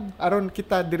clarification lang aron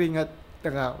kita diri nga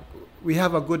we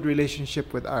have a good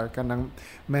relationship with our kanang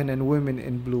men and women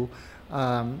in blue.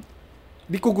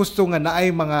 Di ko gusto nga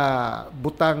naay mga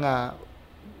butang nga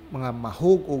mga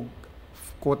mahug o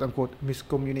quote unquote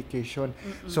miscommunication.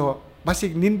 So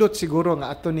basig nindot siguro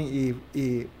nga ato ning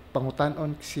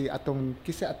pangutanon si atong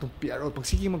PRO pag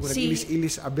sige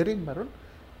ilis-ilis aberin baron.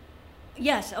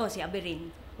 Yes, si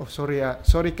Aberin.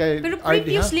 Sorry kay pero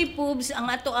previously pubs ang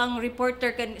ato ang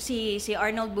reporter si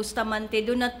Arnold Bustamante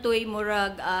do natoy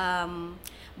murag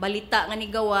balita nga ni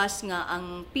gawas nga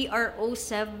ang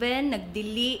PRO7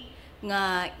 nagdili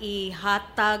nga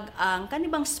ihatag ang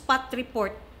kanibang spot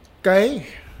report kay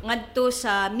ngadto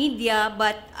sa media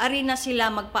but ari na sila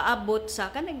magpaabot sa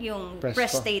kanang yung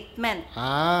press statement.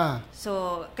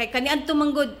 So kay kaniadto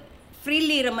manggod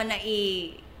freely ra man na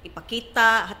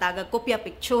ipakita, hatagag kopya,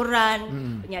 picturan,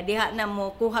 nya diha na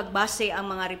mo kuhag base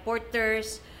ang mga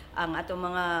reporters, ang atong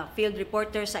mga field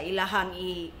reporters sa ilahang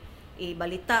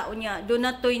ibalita unya. Do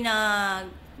natoy na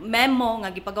memo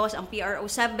nga gipagawas ang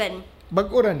PRO7.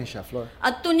 Bag-ura ni siya, Flor.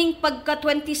 At tuning pagka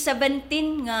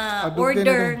 2017 nga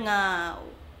order nga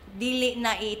dili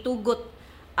na itugot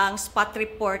ang spot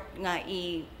report nga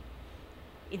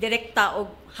idirekta og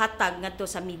hatag ngadto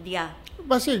sa media.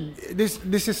 Basig,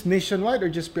 this is nationwide or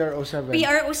just PRO7?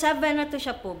 PRO7 na to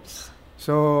siya, Pubs.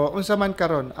 So, unsa man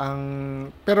karon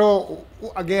pero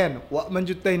again, wa man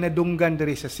jud tay nadunggan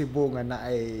diri sa Cebu nga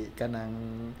naay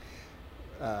kanang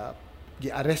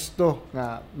giaresto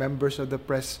nga members of the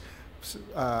press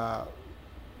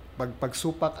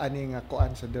pagsupak ani nga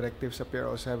kuan sa directive sa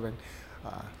PRO7.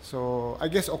 So, I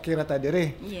guess okay ra ta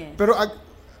diri. Yes. Pero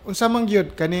unsa man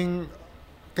gyud kaning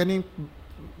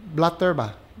blotter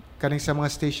ba? Kaning sa mga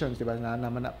stations, di ba?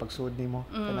 Naman na pagsud nimo.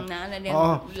 Na din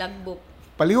logbook.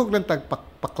 Palihog lang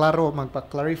paklaro,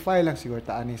 magpa-clarify lang siguro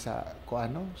taani sa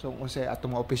kuano. So unsay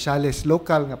atong mga opisyales,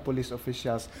 local nga police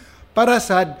officials para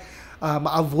sad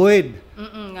ma-avoid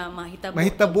nga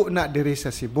mahitabo na diri sa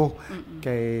Cebu.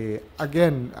 Kay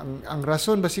again, ang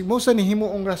rason basig mo sa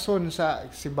nihimuong rason sa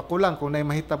Bakulang kung nay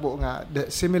mahitabo nga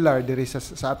similar diri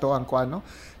sa ato ang kuano,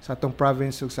 sa atong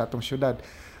province ug sa atong syudad.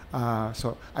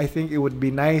 So I think it would be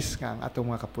nice nga ang atong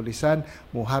mga kapulisan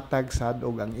muhatag sad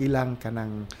og ang ilang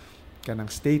kanang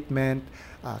statement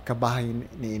kabahin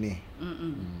niini.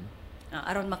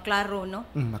 Aron maklaro no?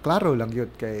 Maklaro lang yun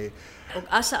kay og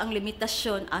asa ang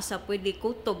limitasyon asa pwede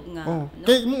kutob nga no?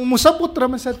 Kay musabot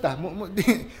ra man sad ta mo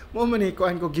man ni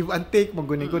kuan ko give and take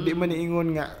maguni ko di man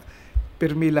niingon nga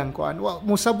pirmi lang kuan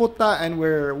musabot ta and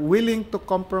we're willing to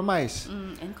compromise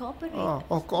and cooperate.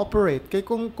 Cooperate kay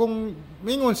kung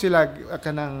mingon sila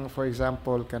kanang for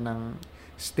example kanang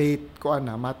state kuan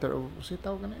na matter of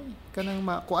sitaw kanang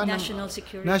kuan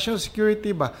national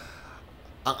security ba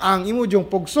ang imo jong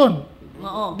pugson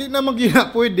di na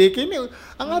magina pwede kini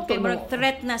ang ato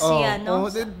threat na siya no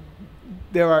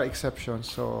there are exceptions.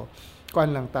 So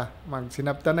kuan lang ta,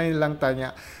 magsinabtanay lang ta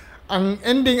niya. Ang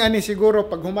ending ani siguro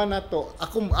pag human nato,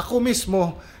 ako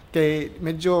mismo kay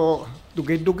medyo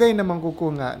dugay-dugay naman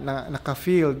ko nga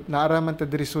naka-field, naaraman ta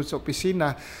diri sa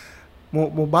opisina.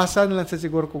 Mubasa na lang sa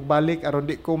siguro kung balik aron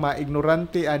di ko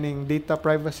maignorante aning data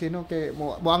privacy no kay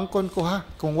moangkon ko ha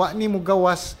kung wa ni mo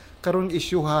gawas karon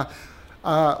issue ha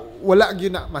wala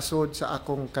gyud na masud sa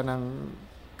akong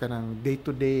kanang day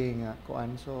to day nga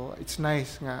kuan. So it's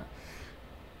nice nga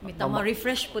Mita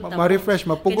ma-refresh po ta. Ma-refresh,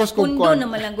 mapugos kung kuan. Na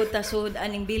malanggot ta sud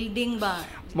aning building ba.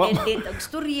 Edit og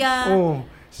storya. Oh,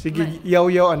 sige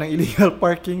yaw-yaw anang illegal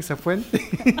parking sa Fuente.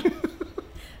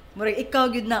 Murag ikaw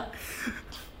gyud na.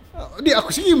 Di ako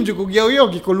sige mo jud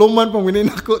yaw-yaw gikuluman pa minin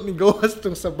ako ni gawas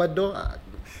tong Sabado.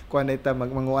 Kuan na ita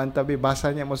manguan tabi basa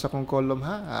niya mo sa kong column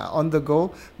ha. On the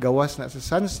go gawas na sa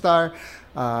Sunstar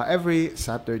every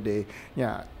Saturday.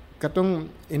 Yeah. Katong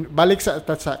balik sa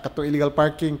katong illegal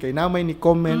parking kay namay ni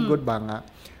comment good ba nga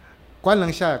kuan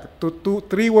lang siya 3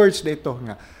 words dito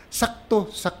nga sakto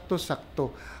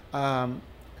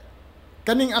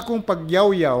kaning akong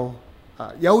pagyaw-yaw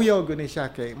guni siya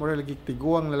kay mura lagi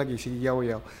tiguang na lagi si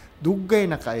yaw-yaw dugay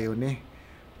na kayo ni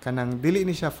kanang dili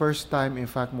ni siya first time in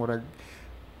fact murag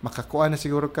makakuha na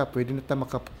siguro ka pwede na ta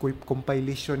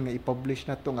maka-compilation nga i-publish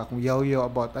na to nga akong yaw-yaw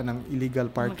about anang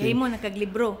illegal parking mo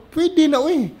nakaglibro pwede na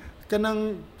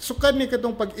kanang sukad ni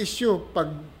katong pag-issue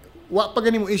pag wa pa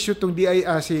gani mo issue tong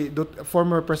si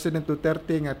former President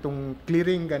Duterte nga tong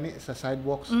clearing gani sa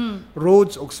sidewalks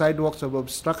roads og sidewalks of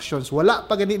obstructions wala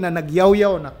pa gani na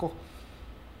nagyaw-yaw nako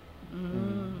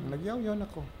nagyaw-yaw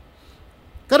nako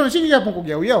karon sige gyapon ko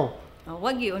yaw-yaw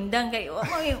wag undang kay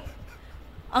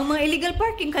ang mga illegal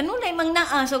parking kanunay mang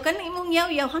naa so kanang imong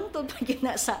yaw-yaw hantod pa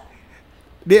gina sa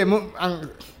di mo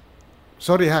ang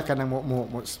sorry ha kanang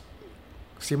mo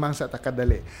simang sa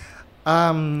takadali.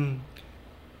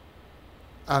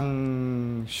 Ang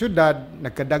syudad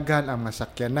nagkadaghan ang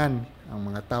masakyanan. Ang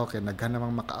mga tao kay naghan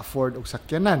namang maka-afford og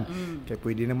sakyanan. Kay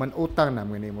pwede naman utang na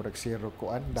mo rag zero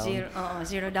kuan down.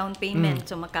 Zero down payment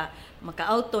so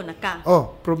maka-auto na ka.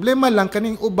 Problema lang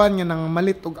kaning uban nga nang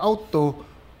malit og auto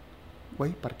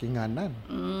way parkinganan.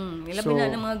 Ilabi na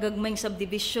ng mga gagmayng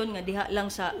subdivision nga diha lang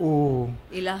sa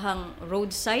ilahang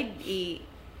roadside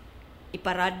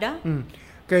iparada.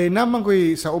 Kay naman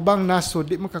ko'y sa ubang nasod,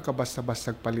 di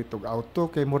makakabasta-basta palit og auto.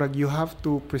 Kay murag you have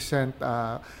to present,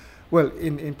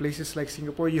 in places like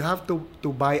Singapore, you have to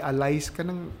buy a license ka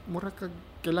ng murag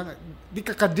kailangan, di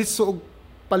ka kaditso og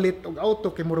palit og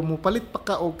auto. Kay murag mo palit pa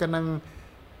ka og kanang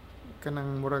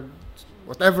murag,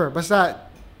 whatever.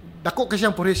 Basta, dako ka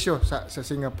siyang purisyo sa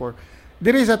Singapore.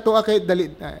 Diri sa tuwa kay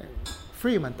dali,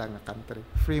 free man ta nga country,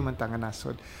 free man ta nga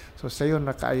nasod. So, sayon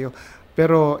na kaayo.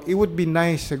 Pero it would be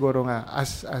nice siguro nga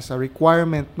as a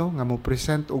requirement no nga mo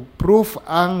present og proof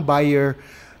ang buyer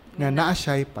nga naa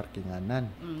siya'y parkinganan.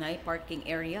 Naay parking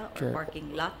area or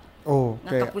parking lot.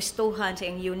 Nga kapwestuhan sa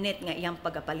iyang unit nga iyang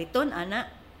pagapaliton ana.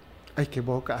 Ay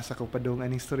kibaw ka asa ko padung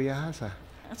aning istorya sa.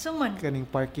 Asa man kaning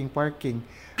parking.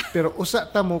 Pero usa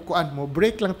ta mo kuan mo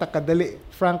break lang ta kadali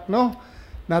Frank no.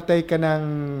 Natay ka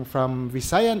ng from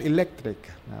Visayan Electric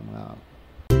na mga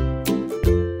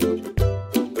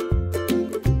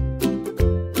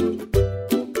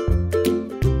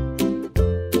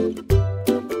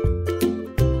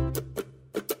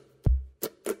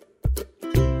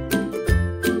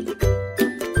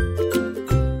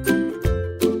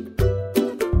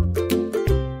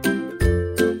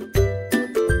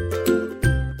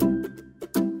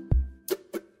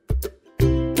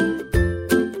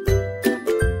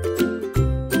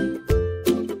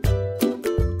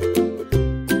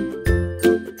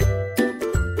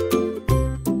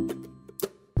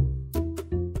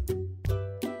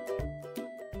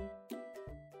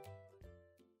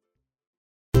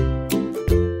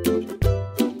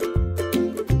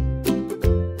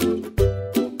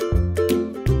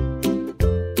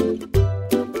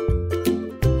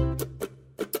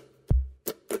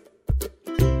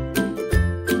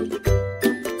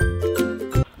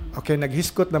Okay,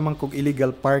 naghiskot naman kog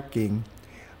illegal parking.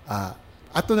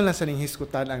 Ato na lang sa ning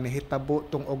hiskutan ang nahitabo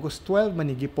tong August 12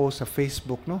 manigipo sa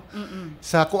Facebook no.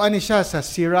 Sa kuan ni siya sa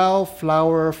Sirao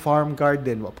Flower Farm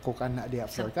Garden. Wa ko kana diha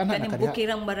floor. Kana na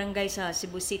bukirang barangay sa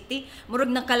Cebu City. Murag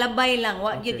nakalabay lang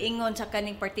wa gyud ingon sa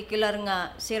kaning particular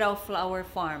nga Sirao Flower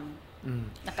Farm.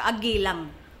 Nakaagi lang.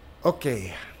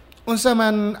 Okay. Unsa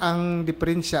man ang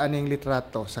diferensya aning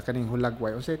litrato sa kaning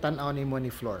hulagway? Unsay tan-aw nimo ni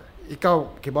floor?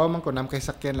 Ikaw kibaw man ko nam kay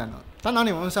sakyan lang no. Tan-aw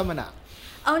nimo unsa man na?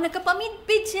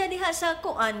 Nakapamidpid siya diha sa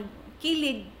kuan,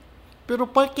 kilid. Pero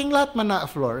parking lot man na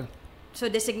floor. So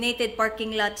designated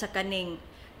parking lot sa kaning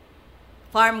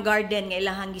farm garden nga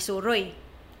ilahang gisuroy.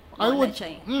 I would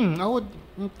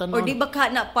Or di ba ka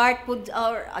na part po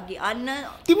or agianan?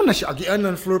 Di mo na siya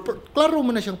agianan floor. Klaro mo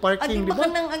na siyang parking, Adi ba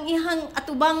kanang ang ihang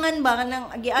atubangan ba kanang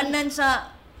agianan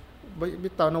sa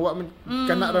bitaw na wa man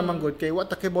kana ra man gud kay wa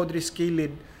ta kay boundary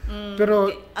skilled.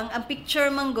 Pero okay. ang picture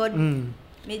man god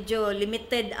medyo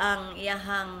limited ang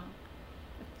iyahang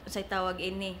say tawag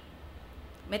ini.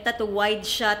 Meta to wide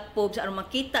shot po sa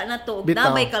makita na to og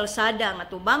nabay kalsada ang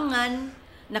atubangan.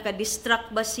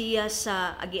 Naka-distract ba siya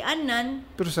sa agianan?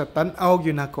 Pero sa tan-aw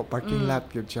yun ako, parking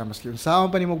lot yun siya. Maski yung saan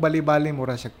pa ni mo bali-bali,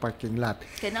 mura siya parking lot.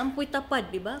 Kaya naampoy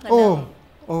tapad, di ba?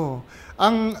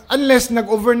 Unless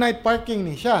nag-overnight parking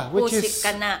ni siya, which is,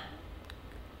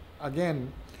 again,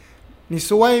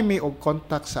 nisuway mi og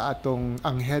contact sa atong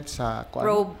ang head sa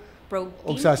probe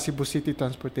og sa Cebu City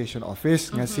Transportation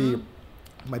Office, nga si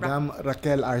Madam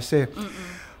Raquel Arce.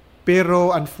 Pero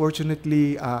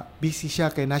unfortunately, busy siya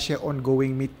kay na siya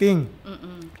ongoing meeting.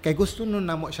 Kay gusto nun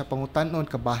namo siya pangutanon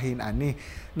kabahin ani.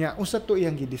 Nya unsa to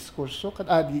iyang gidiskurso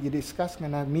gidiscuss nga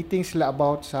na meeting sila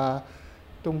about sa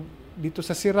dito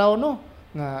sa Sirao no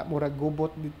nga murag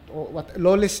gubot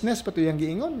lawlessness pa to iyang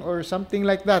giingon or something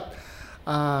like that.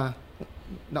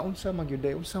 Naunsa man gyud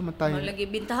unsa man tayo. Lagi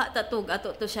bintaha tatog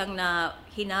ato to siyang na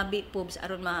hinabi pubs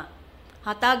aron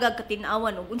hatagag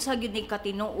katinawan ug unsa gyud ni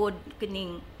katinuod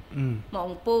kining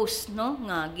maong post no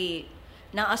nga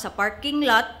naa sa parking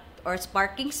lot or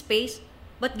parking space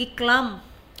but giklam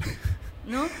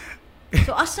no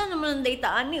so asa naman ang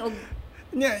data ani og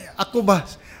ako ba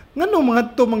ngano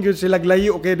mga to mangyud sila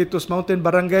layo kay dito sa Mountain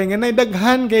Barangay nga nay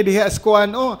daghan kay diha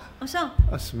askuan asa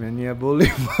Asmania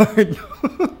Boulevard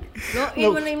no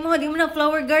di mo na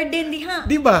flower garden diha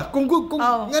di ba kung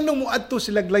ngano mo adto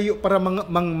sila layo para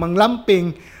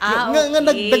manglamping nga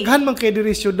daghan man kay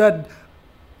diri syudad.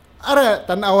 Ara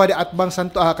tan-awa di atbang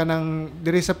Santo kanang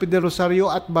diri sa Pedro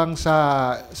Rosario atbang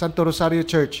sa Santo Rosario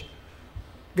Church.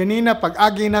 Ganina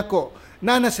pag-agi nako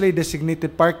na sila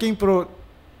designated parking pero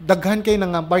daghan kay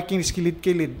nga parking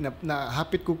kilid-kilid na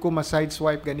hapit ko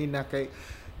ma-sideswipe ganina kay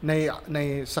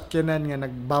nay sakyanan nga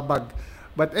nagbabag.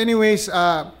 But anyways,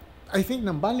 I think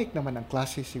nambalik naman ang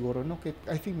klase siguro no kay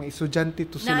I think may estudyante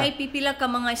to sila. Naipipila ka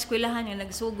mga eskwelahan nga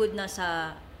nagsugod na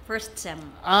sa first sem.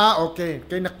 Okay.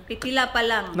 Kay pipila pa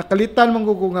lang. Nakalitan man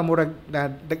ko nga murag na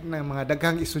mga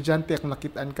daghang estudyante akong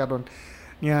nakitaan karon.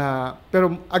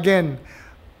 Pero again,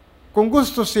 kung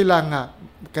gusto sila nga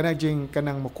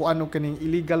kanang mukuan og kaning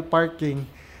illegal parking,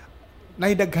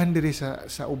 naidaghan diri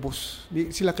sa ubos.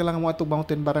 Di sila kailangan mo atong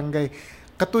Mountain Barangay.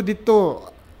 Kato dito,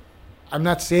 I'm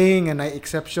not saying nga na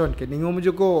exception. Kay ningon mo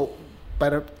jud ko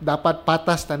para dapat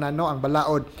patas tanan no ang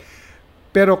balaod.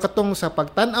 Pero katong sa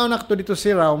pagtan-aw na to dito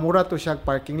si Rao, mura to siya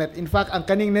parking lot. In fact, ang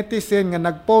kaning netizen nga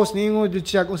nag-post niingon jud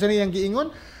siya kung saan iyang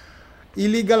giingon,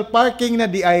 illegal parking na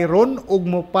di iron ug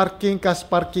mo parking kas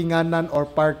parkinganan or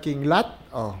parking lot.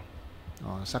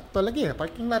 Sakto lagi,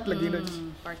 parking lot lagi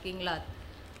parking lot.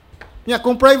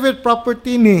 Kung private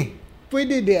property ni,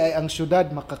 pwede di ay ang syudad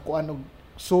makakuan og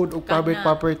sud og private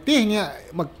property nya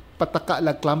magpataka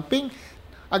lag clamping.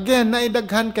 Again,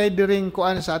 naidaghan kay diring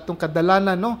kuan sa atong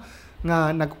kadalanan no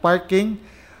nga nagparking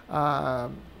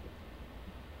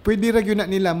pwede ra gyud na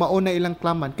nila mauna ilang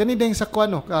klaman kani dayng sa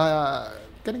kuano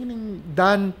kaning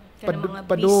dan mga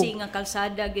busy nga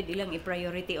kalsada gyud ilang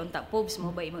i-priority unta pobs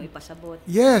mo ba imo ipasabot.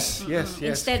 Yes.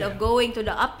 Instead of going to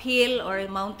the uphill or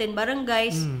mountain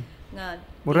barangays nga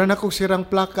mura na kog sirang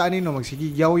plaka ani no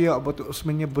magsige yaw-yaw about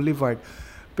Osmeña Boulevard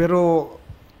pero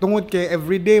tungod kay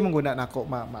everyday man gud nako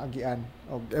maagian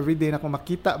og everyday nako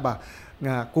makita ba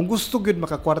nga kung gusto gyud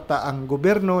makakwarta ang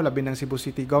gobyerno labi ng Cebu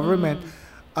City government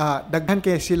daghan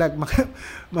kay sila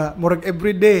murag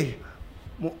everyday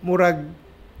murag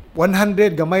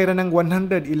 100 gamay ra ng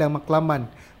 100 ilang maklaman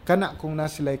kana kung na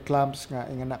sila clamps nga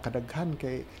ingana kadaghan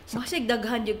kay masig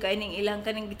daghan jud kay ning ilang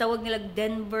kaning gitawag nila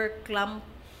Denver clamp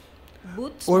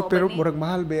boots or pero murag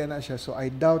mahal ba na siya so I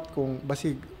doubt kung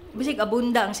basig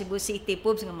abunda ang Cebu City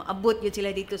pubs nga maabot yun sila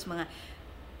dito sa mga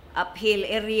uphill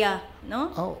area,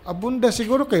 no? Abunda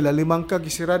siguro kay lalimang ka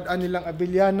gisirad-an nilang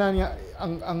abiliana nga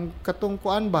ang katong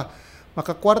kuan ba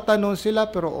makakwarta noon sila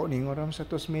pero ningon ram sa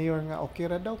tos mayor nga okay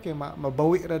ra daw kay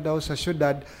mabawi ra daw sa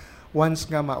syudad once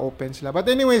nga ma-open sila. But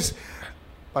anyways,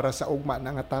 para sa ugma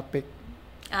na nga topic.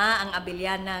 Ang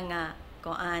abiliana nga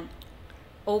kuan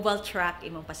oval track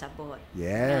imong pasabot.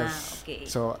 Yes. Okay.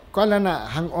 So, kala na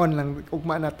hang-on lang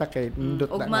ugma na ta kay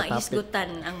nindot na ugma topic. hisgutan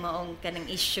ang maong kanang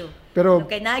issue. Pero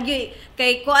kay nagyoy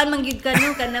kay kuan man gyud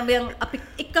kanang kanang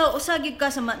ikaw usa gyud ka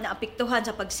sa naapektuhan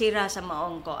sa pagsira sa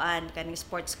maong kuan kaning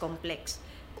sports complex.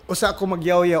 Usa ako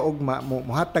magyaw-yaw ugma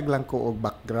mohatag lang ko og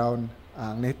background.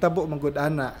 Ang nahitabo manggod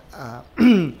ana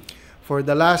for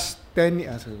the last 10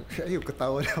 years, ayo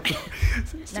katawa na ako.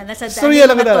 Storya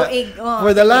lang na.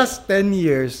 For the last 10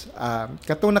 years,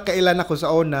 katong nakailan ako sa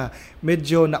una,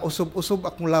 medyo nausob-usob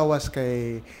akong lawas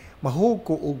kay mahug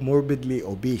ko og morbidly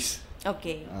obese.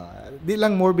 Okay. Di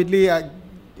lang morbidly,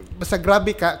 basta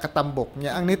grabe ka katambok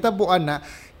niya. Ang nitabuan na,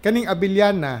 kaning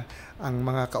Abiliana, ang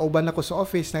mga kauban ako sa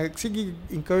office, sige,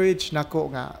 encourage nako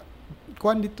nga,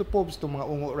 kuan dito po itong mga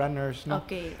ungo runners, no?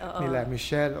 Okay, nila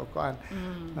Michelle o kuan.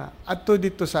 Ato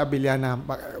dito sa Abiliana,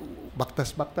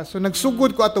 baktas-baktas. So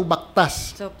nagsugod ko atong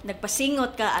baktas. So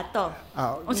nagpasingot ka ato.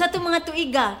 Unsa to mga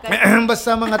tuiga?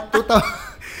 Basta mga 2000.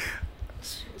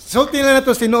 So tila na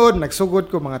to sinuod, nagsugod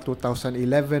ko mga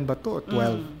 2011 ba to o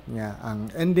 12 nga. Ang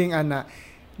ending ana,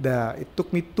 it took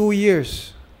me 2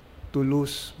 years to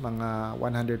lose mga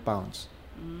 100 pounds.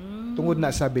 Tungod na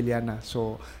sa Abiliana.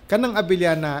 So, kanang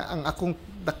Abiliana, ang akong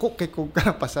dako kay kong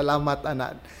pasalamat,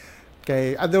 ana.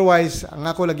 Kay otherwise, ang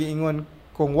ako lagi ingon,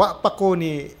 kung wa pa ko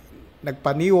ni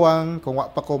nagpaniwang, kung wa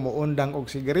pa ko muundang og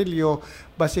sigarilyo,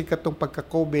 basi katong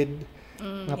pagka-COVID,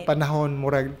 nga panahon,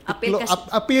 murag, tiklo,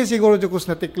 apil siguro dyan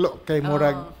na tiklo, kay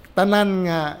murag, tanan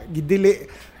nga, gidili,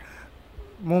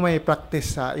 mo may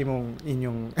practice sa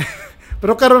inyong,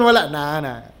 pero karon wala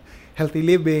na, healthy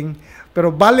living. Pero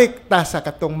balik ta sa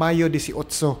katong Mayo 18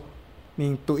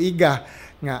 ning tuiga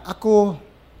nga ako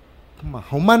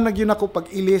human na gyud ako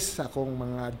pag-ilis sa akong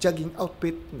mga jogging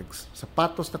outfit,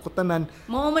 sapatos na kutanan.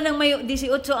 Mao man ang Mayo 18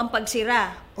 ang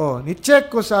pagsira. Ni-check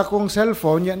ko sa akong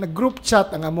cellphone, nag-group chat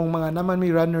ang among mga naman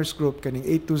may runners group kaning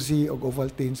A to Z og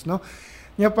Ovaltines, no.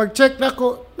 Nya pag-check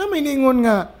nako, na may ningon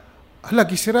nga hala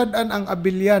gisiradan ang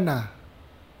Abiliana.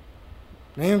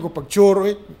 Ngayon ko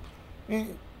pag-choro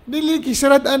dili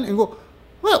gisiradan ingo.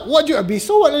 What you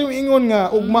abiso? Wala yung ingon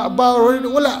nga, ugma ba,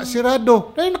 wala,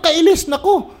 sirado. Dahil nakailis na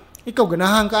ko. Ikaw,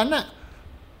 ganahan ka na.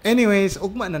 Anyways,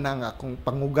 ugma na nga akong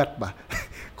pangugat ba.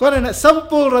 Kung na,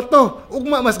 sample ra to.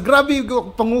 Ugma, mas grabe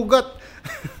yung pangugat.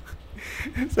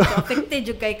 So, affected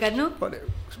yung kay ka, no?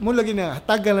 Mula gina,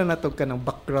 hatagal na natog ka ng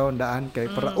background daan kay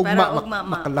para ugma,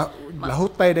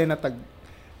 makalahutay dahil natag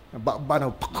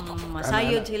banaw.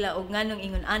 Masayod sila, og nga nung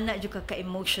ingon, ana, yung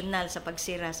ka-emotional sa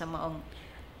pagsira sa maong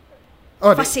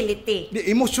facility.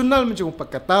 Di emotional man yung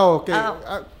pagkatao kay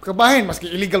kabahin maski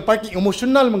illegal parking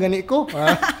emotional man gani ko.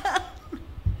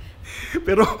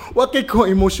 Pero wa kay ko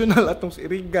emotional atong si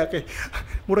Iriga kay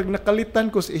murag nakalitan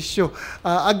ko sa issue.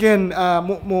 Again,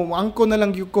 angko na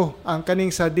lang gyud ko ang kaning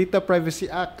sa Data Privacy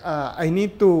Act. I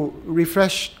need to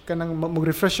refresh kanang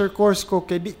mag-refresher course ko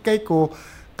kay di kay ko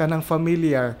kanang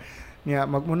familiar niya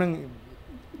magmunang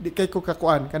di kay ko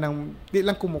kakuan kanang di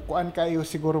lang kumukuan kayo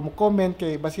siguro mo comment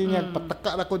kay basin niya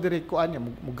pataka ra ko diri kuan niya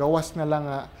mugawas na lang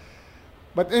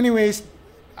but anyways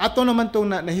ato naman tong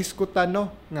nahiskutan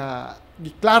no nga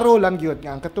giklaro lang gyud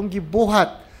nga ang katong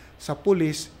gibuhat sa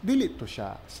pulis dili to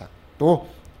siya sakto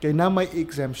kay na may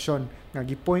exemption nga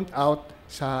gi-point out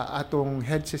sa atong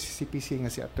head sa CCPC nga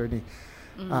si attorney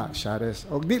Shares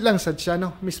og di lang sad siya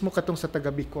no mismo katong sa taga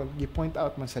Bicol gi-point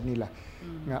out man sa nila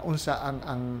nga unsa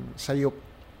ang sayop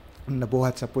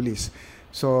nabuhat sa pulis.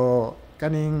 So,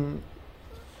 kaning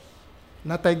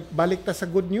natay balik ta sa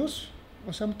good news.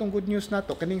 Unsa man tong good news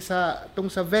nato? Kaning sa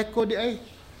VECO di ay.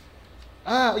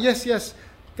 Yes.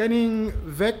 Kaning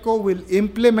VECO will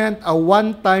implement a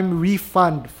one-time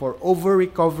refund for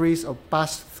over-recoveries of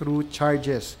pass-through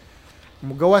charges.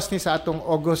 Mugawas ni sa atong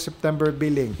August-September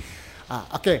billing.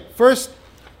 Okay, first,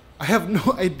 I have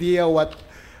no idea what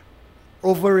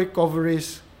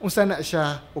over-recoveries unsa na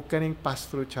siya o kaning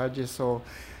pass-through charges. So,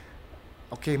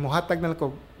 okay, muhatag na lang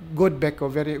ko. Good, Beko.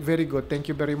 Very, very good.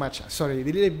 Thank you very much. Sorry,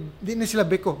 di na sila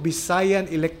Beko. Bisayan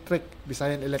Electric.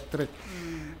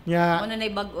 Nya, ano na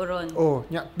bag-oron?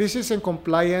 This is in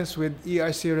compliance with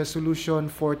ERC Resolution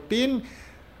 14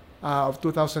 of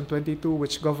 2022,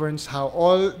 which governs how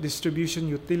all distribution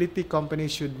utility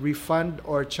companies should refund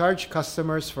or charge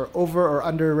customers for over or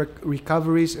under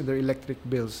recoveries in their electric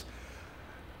bills.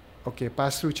 Okay,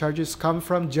 pass-through charges come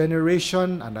from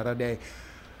generation, another day,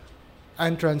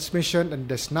 and transmission and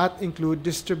does not include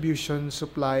distribution,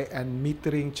 supply, and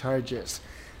metering charges.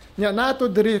 Nato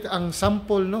diri ang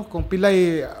sample no kung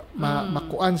pilay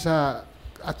makuan sa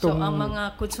atong. So ang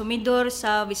mga konsumidor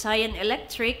sa Visayan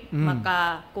Electric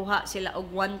makakuha sila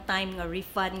og one-time nga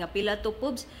refund nga pila to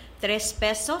pubs 3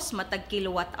 pesos matag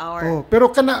kilowatt hour. Pero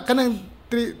kanang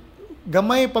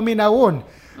gamay paminawon.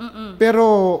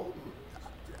 Pero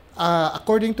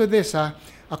according to this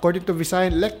according to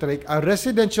Visayan Electric, a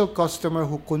residential customer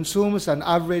who consumes an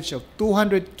average of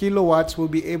 200 kilowatts will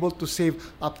be able to save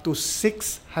up to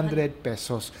 600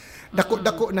 pesos.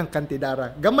 Dako-dako ng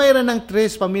kantidara. Gamay ra ng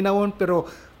tres paminawon, pero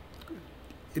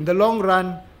in the long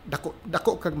run,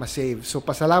 dako kag ma-save. So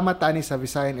pasalamat ani sa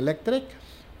Visayan Electric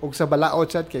ug sa balaod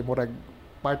sad kay murag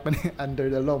part man under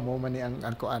the law mo man ni ang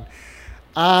kuan.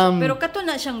 Pero kato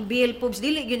na siyang bill, Pubs,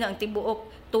 dili gyud ang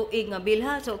tibuok tuig nga bill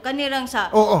ha. So kanirang sa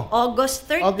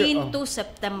August 13 to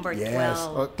September 12.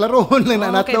 Yes. Klarohon lang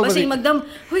na nato. Okay, basta magdam,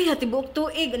 huy ha tibuok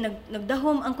tuig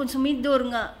nagdahom ang konsumidor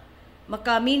nga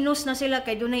maka-minus na sila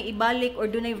kay dunay ibalik or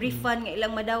dunay refund nga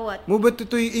ilang madawat. Mo ba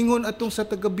tutoy ingon atong sa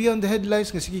taga Beyond the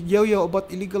Headlines nga sige yaw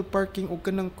about illegal parking o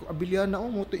kanang abiliana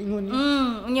mo to ingon ni.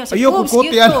 Ayoko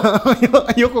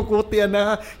kutian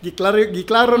na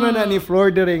giklaro na ni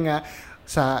Flor dere nga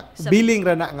sa billing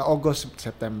ra na nga August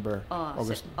September.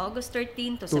 August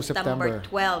 13 to September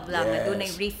 12 lang na dunay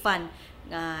refund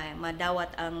nga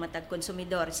madawat ang matag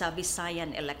konsumidor sa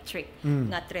Visayan Electric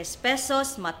nga 3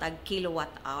 pesos matag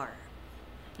kilowatt hour.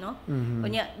 No?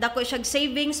 Kunya dako siya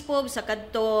savings po sa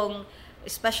kadtong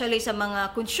especially sa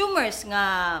mga consumers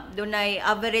nga dunay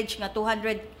average nga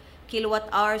 200 kilowatt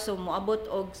hour, so moabot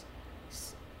og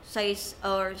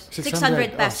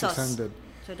 600 pesos. 600.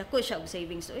 So dako siya og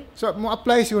savings So mo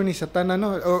apply siguro ni sa tanan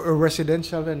no or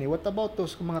residential ni. What about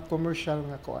those mga commercial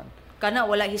nga kuan? Kana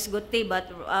wala hisgote, but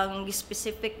ang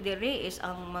specific dire is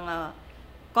ang mga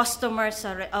customers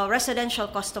sa residential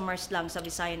customers lang sa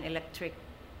Visayan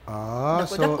Electric.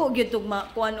 Dako gyud tug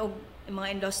kuan og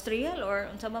mga industrial or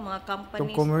unsa ba mga companies.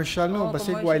 Tong commercial no,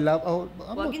 basig way lab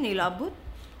wag ni labot.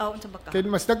 Unsa ba ka? Kay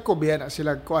mas dagko biya na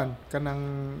sila kuan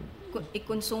kanang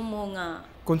ikonsumo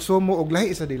og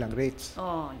lahi sa dilang rates.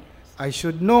 Yes. I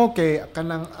should know kay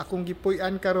kanang akong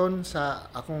gipuy-an karon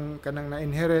sa akong kanang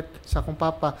na-inherit sa akong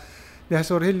papa. Diha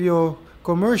sa Aurelio,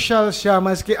 commercial siya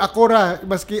maski akora.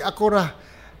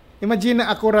 Imagine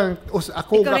ako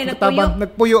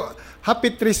nagpuyo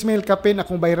hapit 3 mil kapin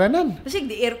akong bayranan. Basig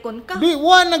di aircon ka. Di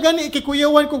na gani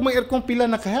ikikuyawan kog may aircon pila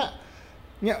na kaya.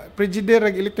 Nya frigidaire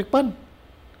ag electric pan.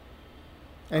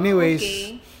 Anyways,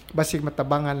 basig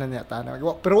matabangan na niya tana.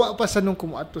 Pero wa pa sa nung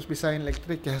kumuadtos Visayan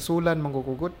Electric kay hasulan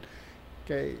manggugugot.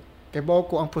 Kay bawo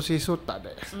ko ang proseso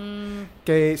tada.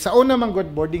 Kay sa una man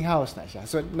good boarding house na siya.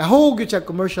 So nahugid siya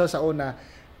commercial sa una,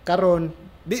 karon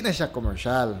di na siya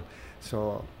commercial.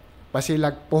 So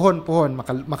basilag pohon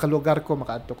makalugar ko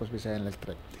makaadto ko sa Visayan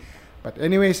Electric. But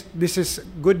anyways, this is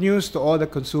good news to all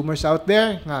the consumers out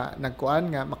there nga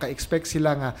nagkuan nga maka-expect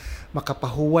sila nga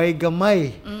makapahuway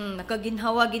gamay.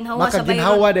 Makaginhawa sa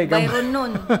bayron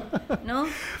nun. No?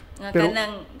 Nga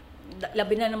kanang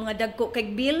labi na ng mga dagko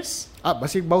kay bills.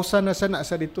 Basig bawsa na sana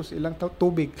sa dito ilang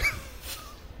tubig.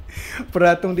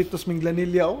 Para atong dito sa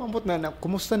Minglanilla, ambot na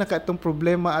kumusta na ka itong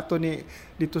problema ato ni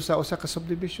dito sa usa ka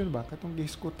subdivision ba? Katong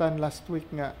gihiskutan last week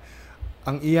nga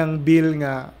ang iyang bill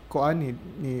nga kuan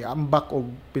ni ambak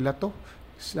og pila to?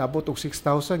 Abot og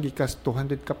 6,000 gikas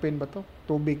 200 kapin ba to?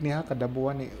 Tubig niya kada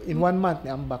buwan ni in 1 month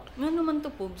ni ambak. Ngano man to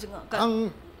po?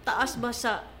 Ang taas ba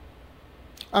sa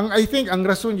I think ang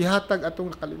rason gihatag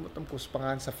atong nakalimutan ko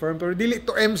sa sa firm pero dili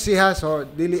to MC ha, so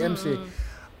dili MC.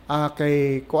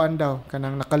 Kay kuan daw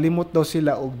kanang nakalimot daw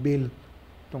sila og bill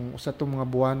tong usa tong mga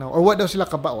buwan or wa daw sila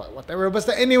whatever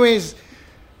basta anyways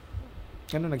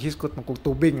naghiskot man kog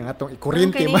tubig nga atong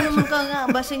ikuryente ba kanino man ka nga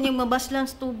basin yung mabaslan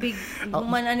sa tubig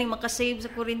man ani makasave sa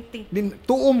kuryente din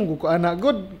tuom ko ana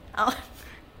good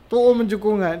tuom man jud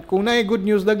ko nga kung naay good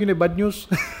news dag yun ay bad news.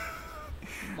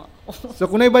 So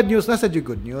kung naay bad news nasa jud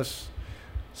good news.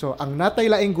 So, ang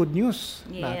natay laing good news.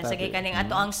 Yes, sige kaning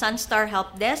ato ang Sunstar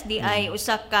Help Desk di ay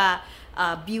usa ka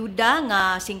byuda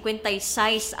nga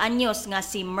 56 anyos nga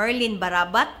si Merlin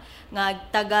Barabat nga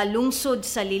taga lungsod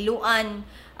sa Liloan,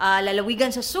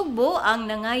 lalawigan sa Sugbo ang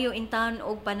nangayo intahan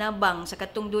og panabang sa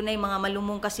katong dunay mga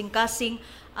malumong kasing-kasing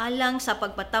alang sa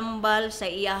pagpatambal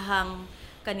sa iyahang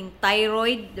kaning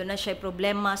thyroid. Doon na siya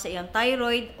problema sa iyang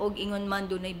thyroid og ingon man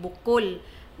dunay bukol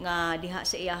nga diha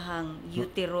sa iyahang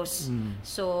uterus.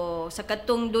 So sa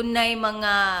katong dunay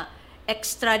mga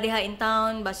extra diha in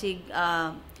town basig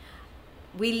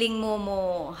willing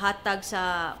mo hatag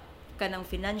sa kanang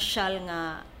financial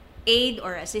nga aid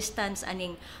or assistance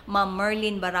aning Ma'am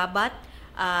Merlin Barabat,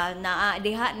 na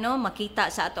diha no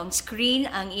makita sa atong screen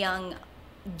ang iyang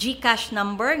GCash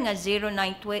number nga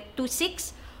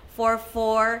 0926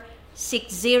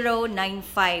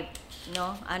 446095.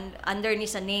 No, and under ni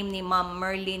sa name ni Ma'am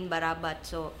Merlin Barabat.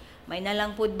 So may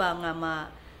nalang pud ba nga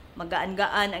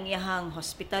magaan-gaan ang iyahang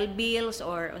hospital bills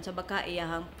or unsa ba ka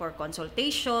iyahang for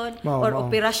consultation or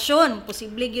operasyon,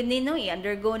 posible gyud ni no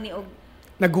i-undergo ni og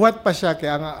naghuwat pa siya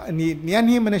kaya nga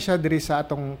niyanhi man na siya diri sa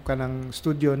atong kanang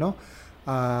studio no.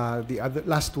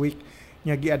 Last week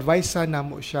niya gi-advise na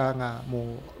mo siya nga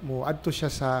mo adto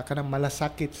siya sa kanang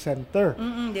malasakit center.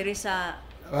 Diri sa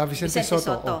Vicente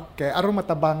Soto. Kaya aron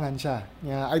matabangan siya.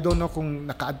 I don't know kung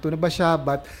nakaadto na ba siya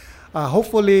but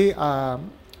hopefully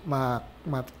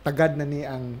matagad na ni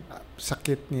ang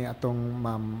sakit ni atong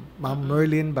Ma'am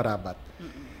Merlin Barabat.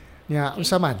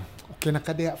 Unsa man? Okay na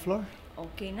ka diha, Flor?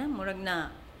 Okay na, murag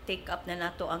na take up na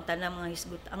nato ang tanang mga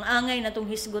hisgot. Ang angay natong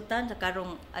hisgutan sa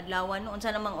karong adlaw no unsa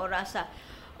namang oras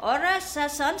sa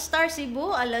Sunstar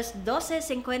Cebu alas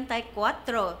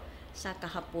 12:54 sa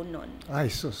kahaponon.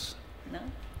 Ay sus. Na?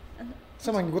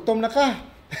 Saman gutom na ka.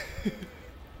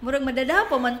 Murag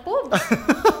madadapo man po.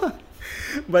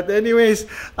 But anyways,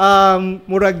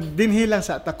 murag dinhi lang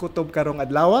sa takutob karong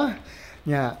adlaw.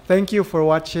 Thank you for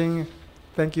watching.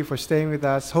 Thank you for staying with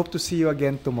us. Hope to see you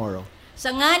again tomorrow. Sa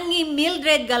nga ni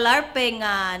Mildred Galarpe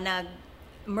nga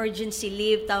nag-emergency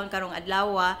leave taon karong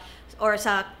adlaw or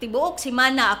sa tibuok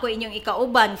simana ako inyong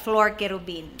ikauban, Flor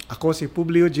Kerubin. Ako si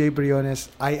Publio J.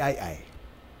 Briones, I.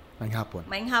 Maayong hapon.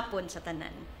 Maayong hapon sa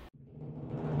tanan.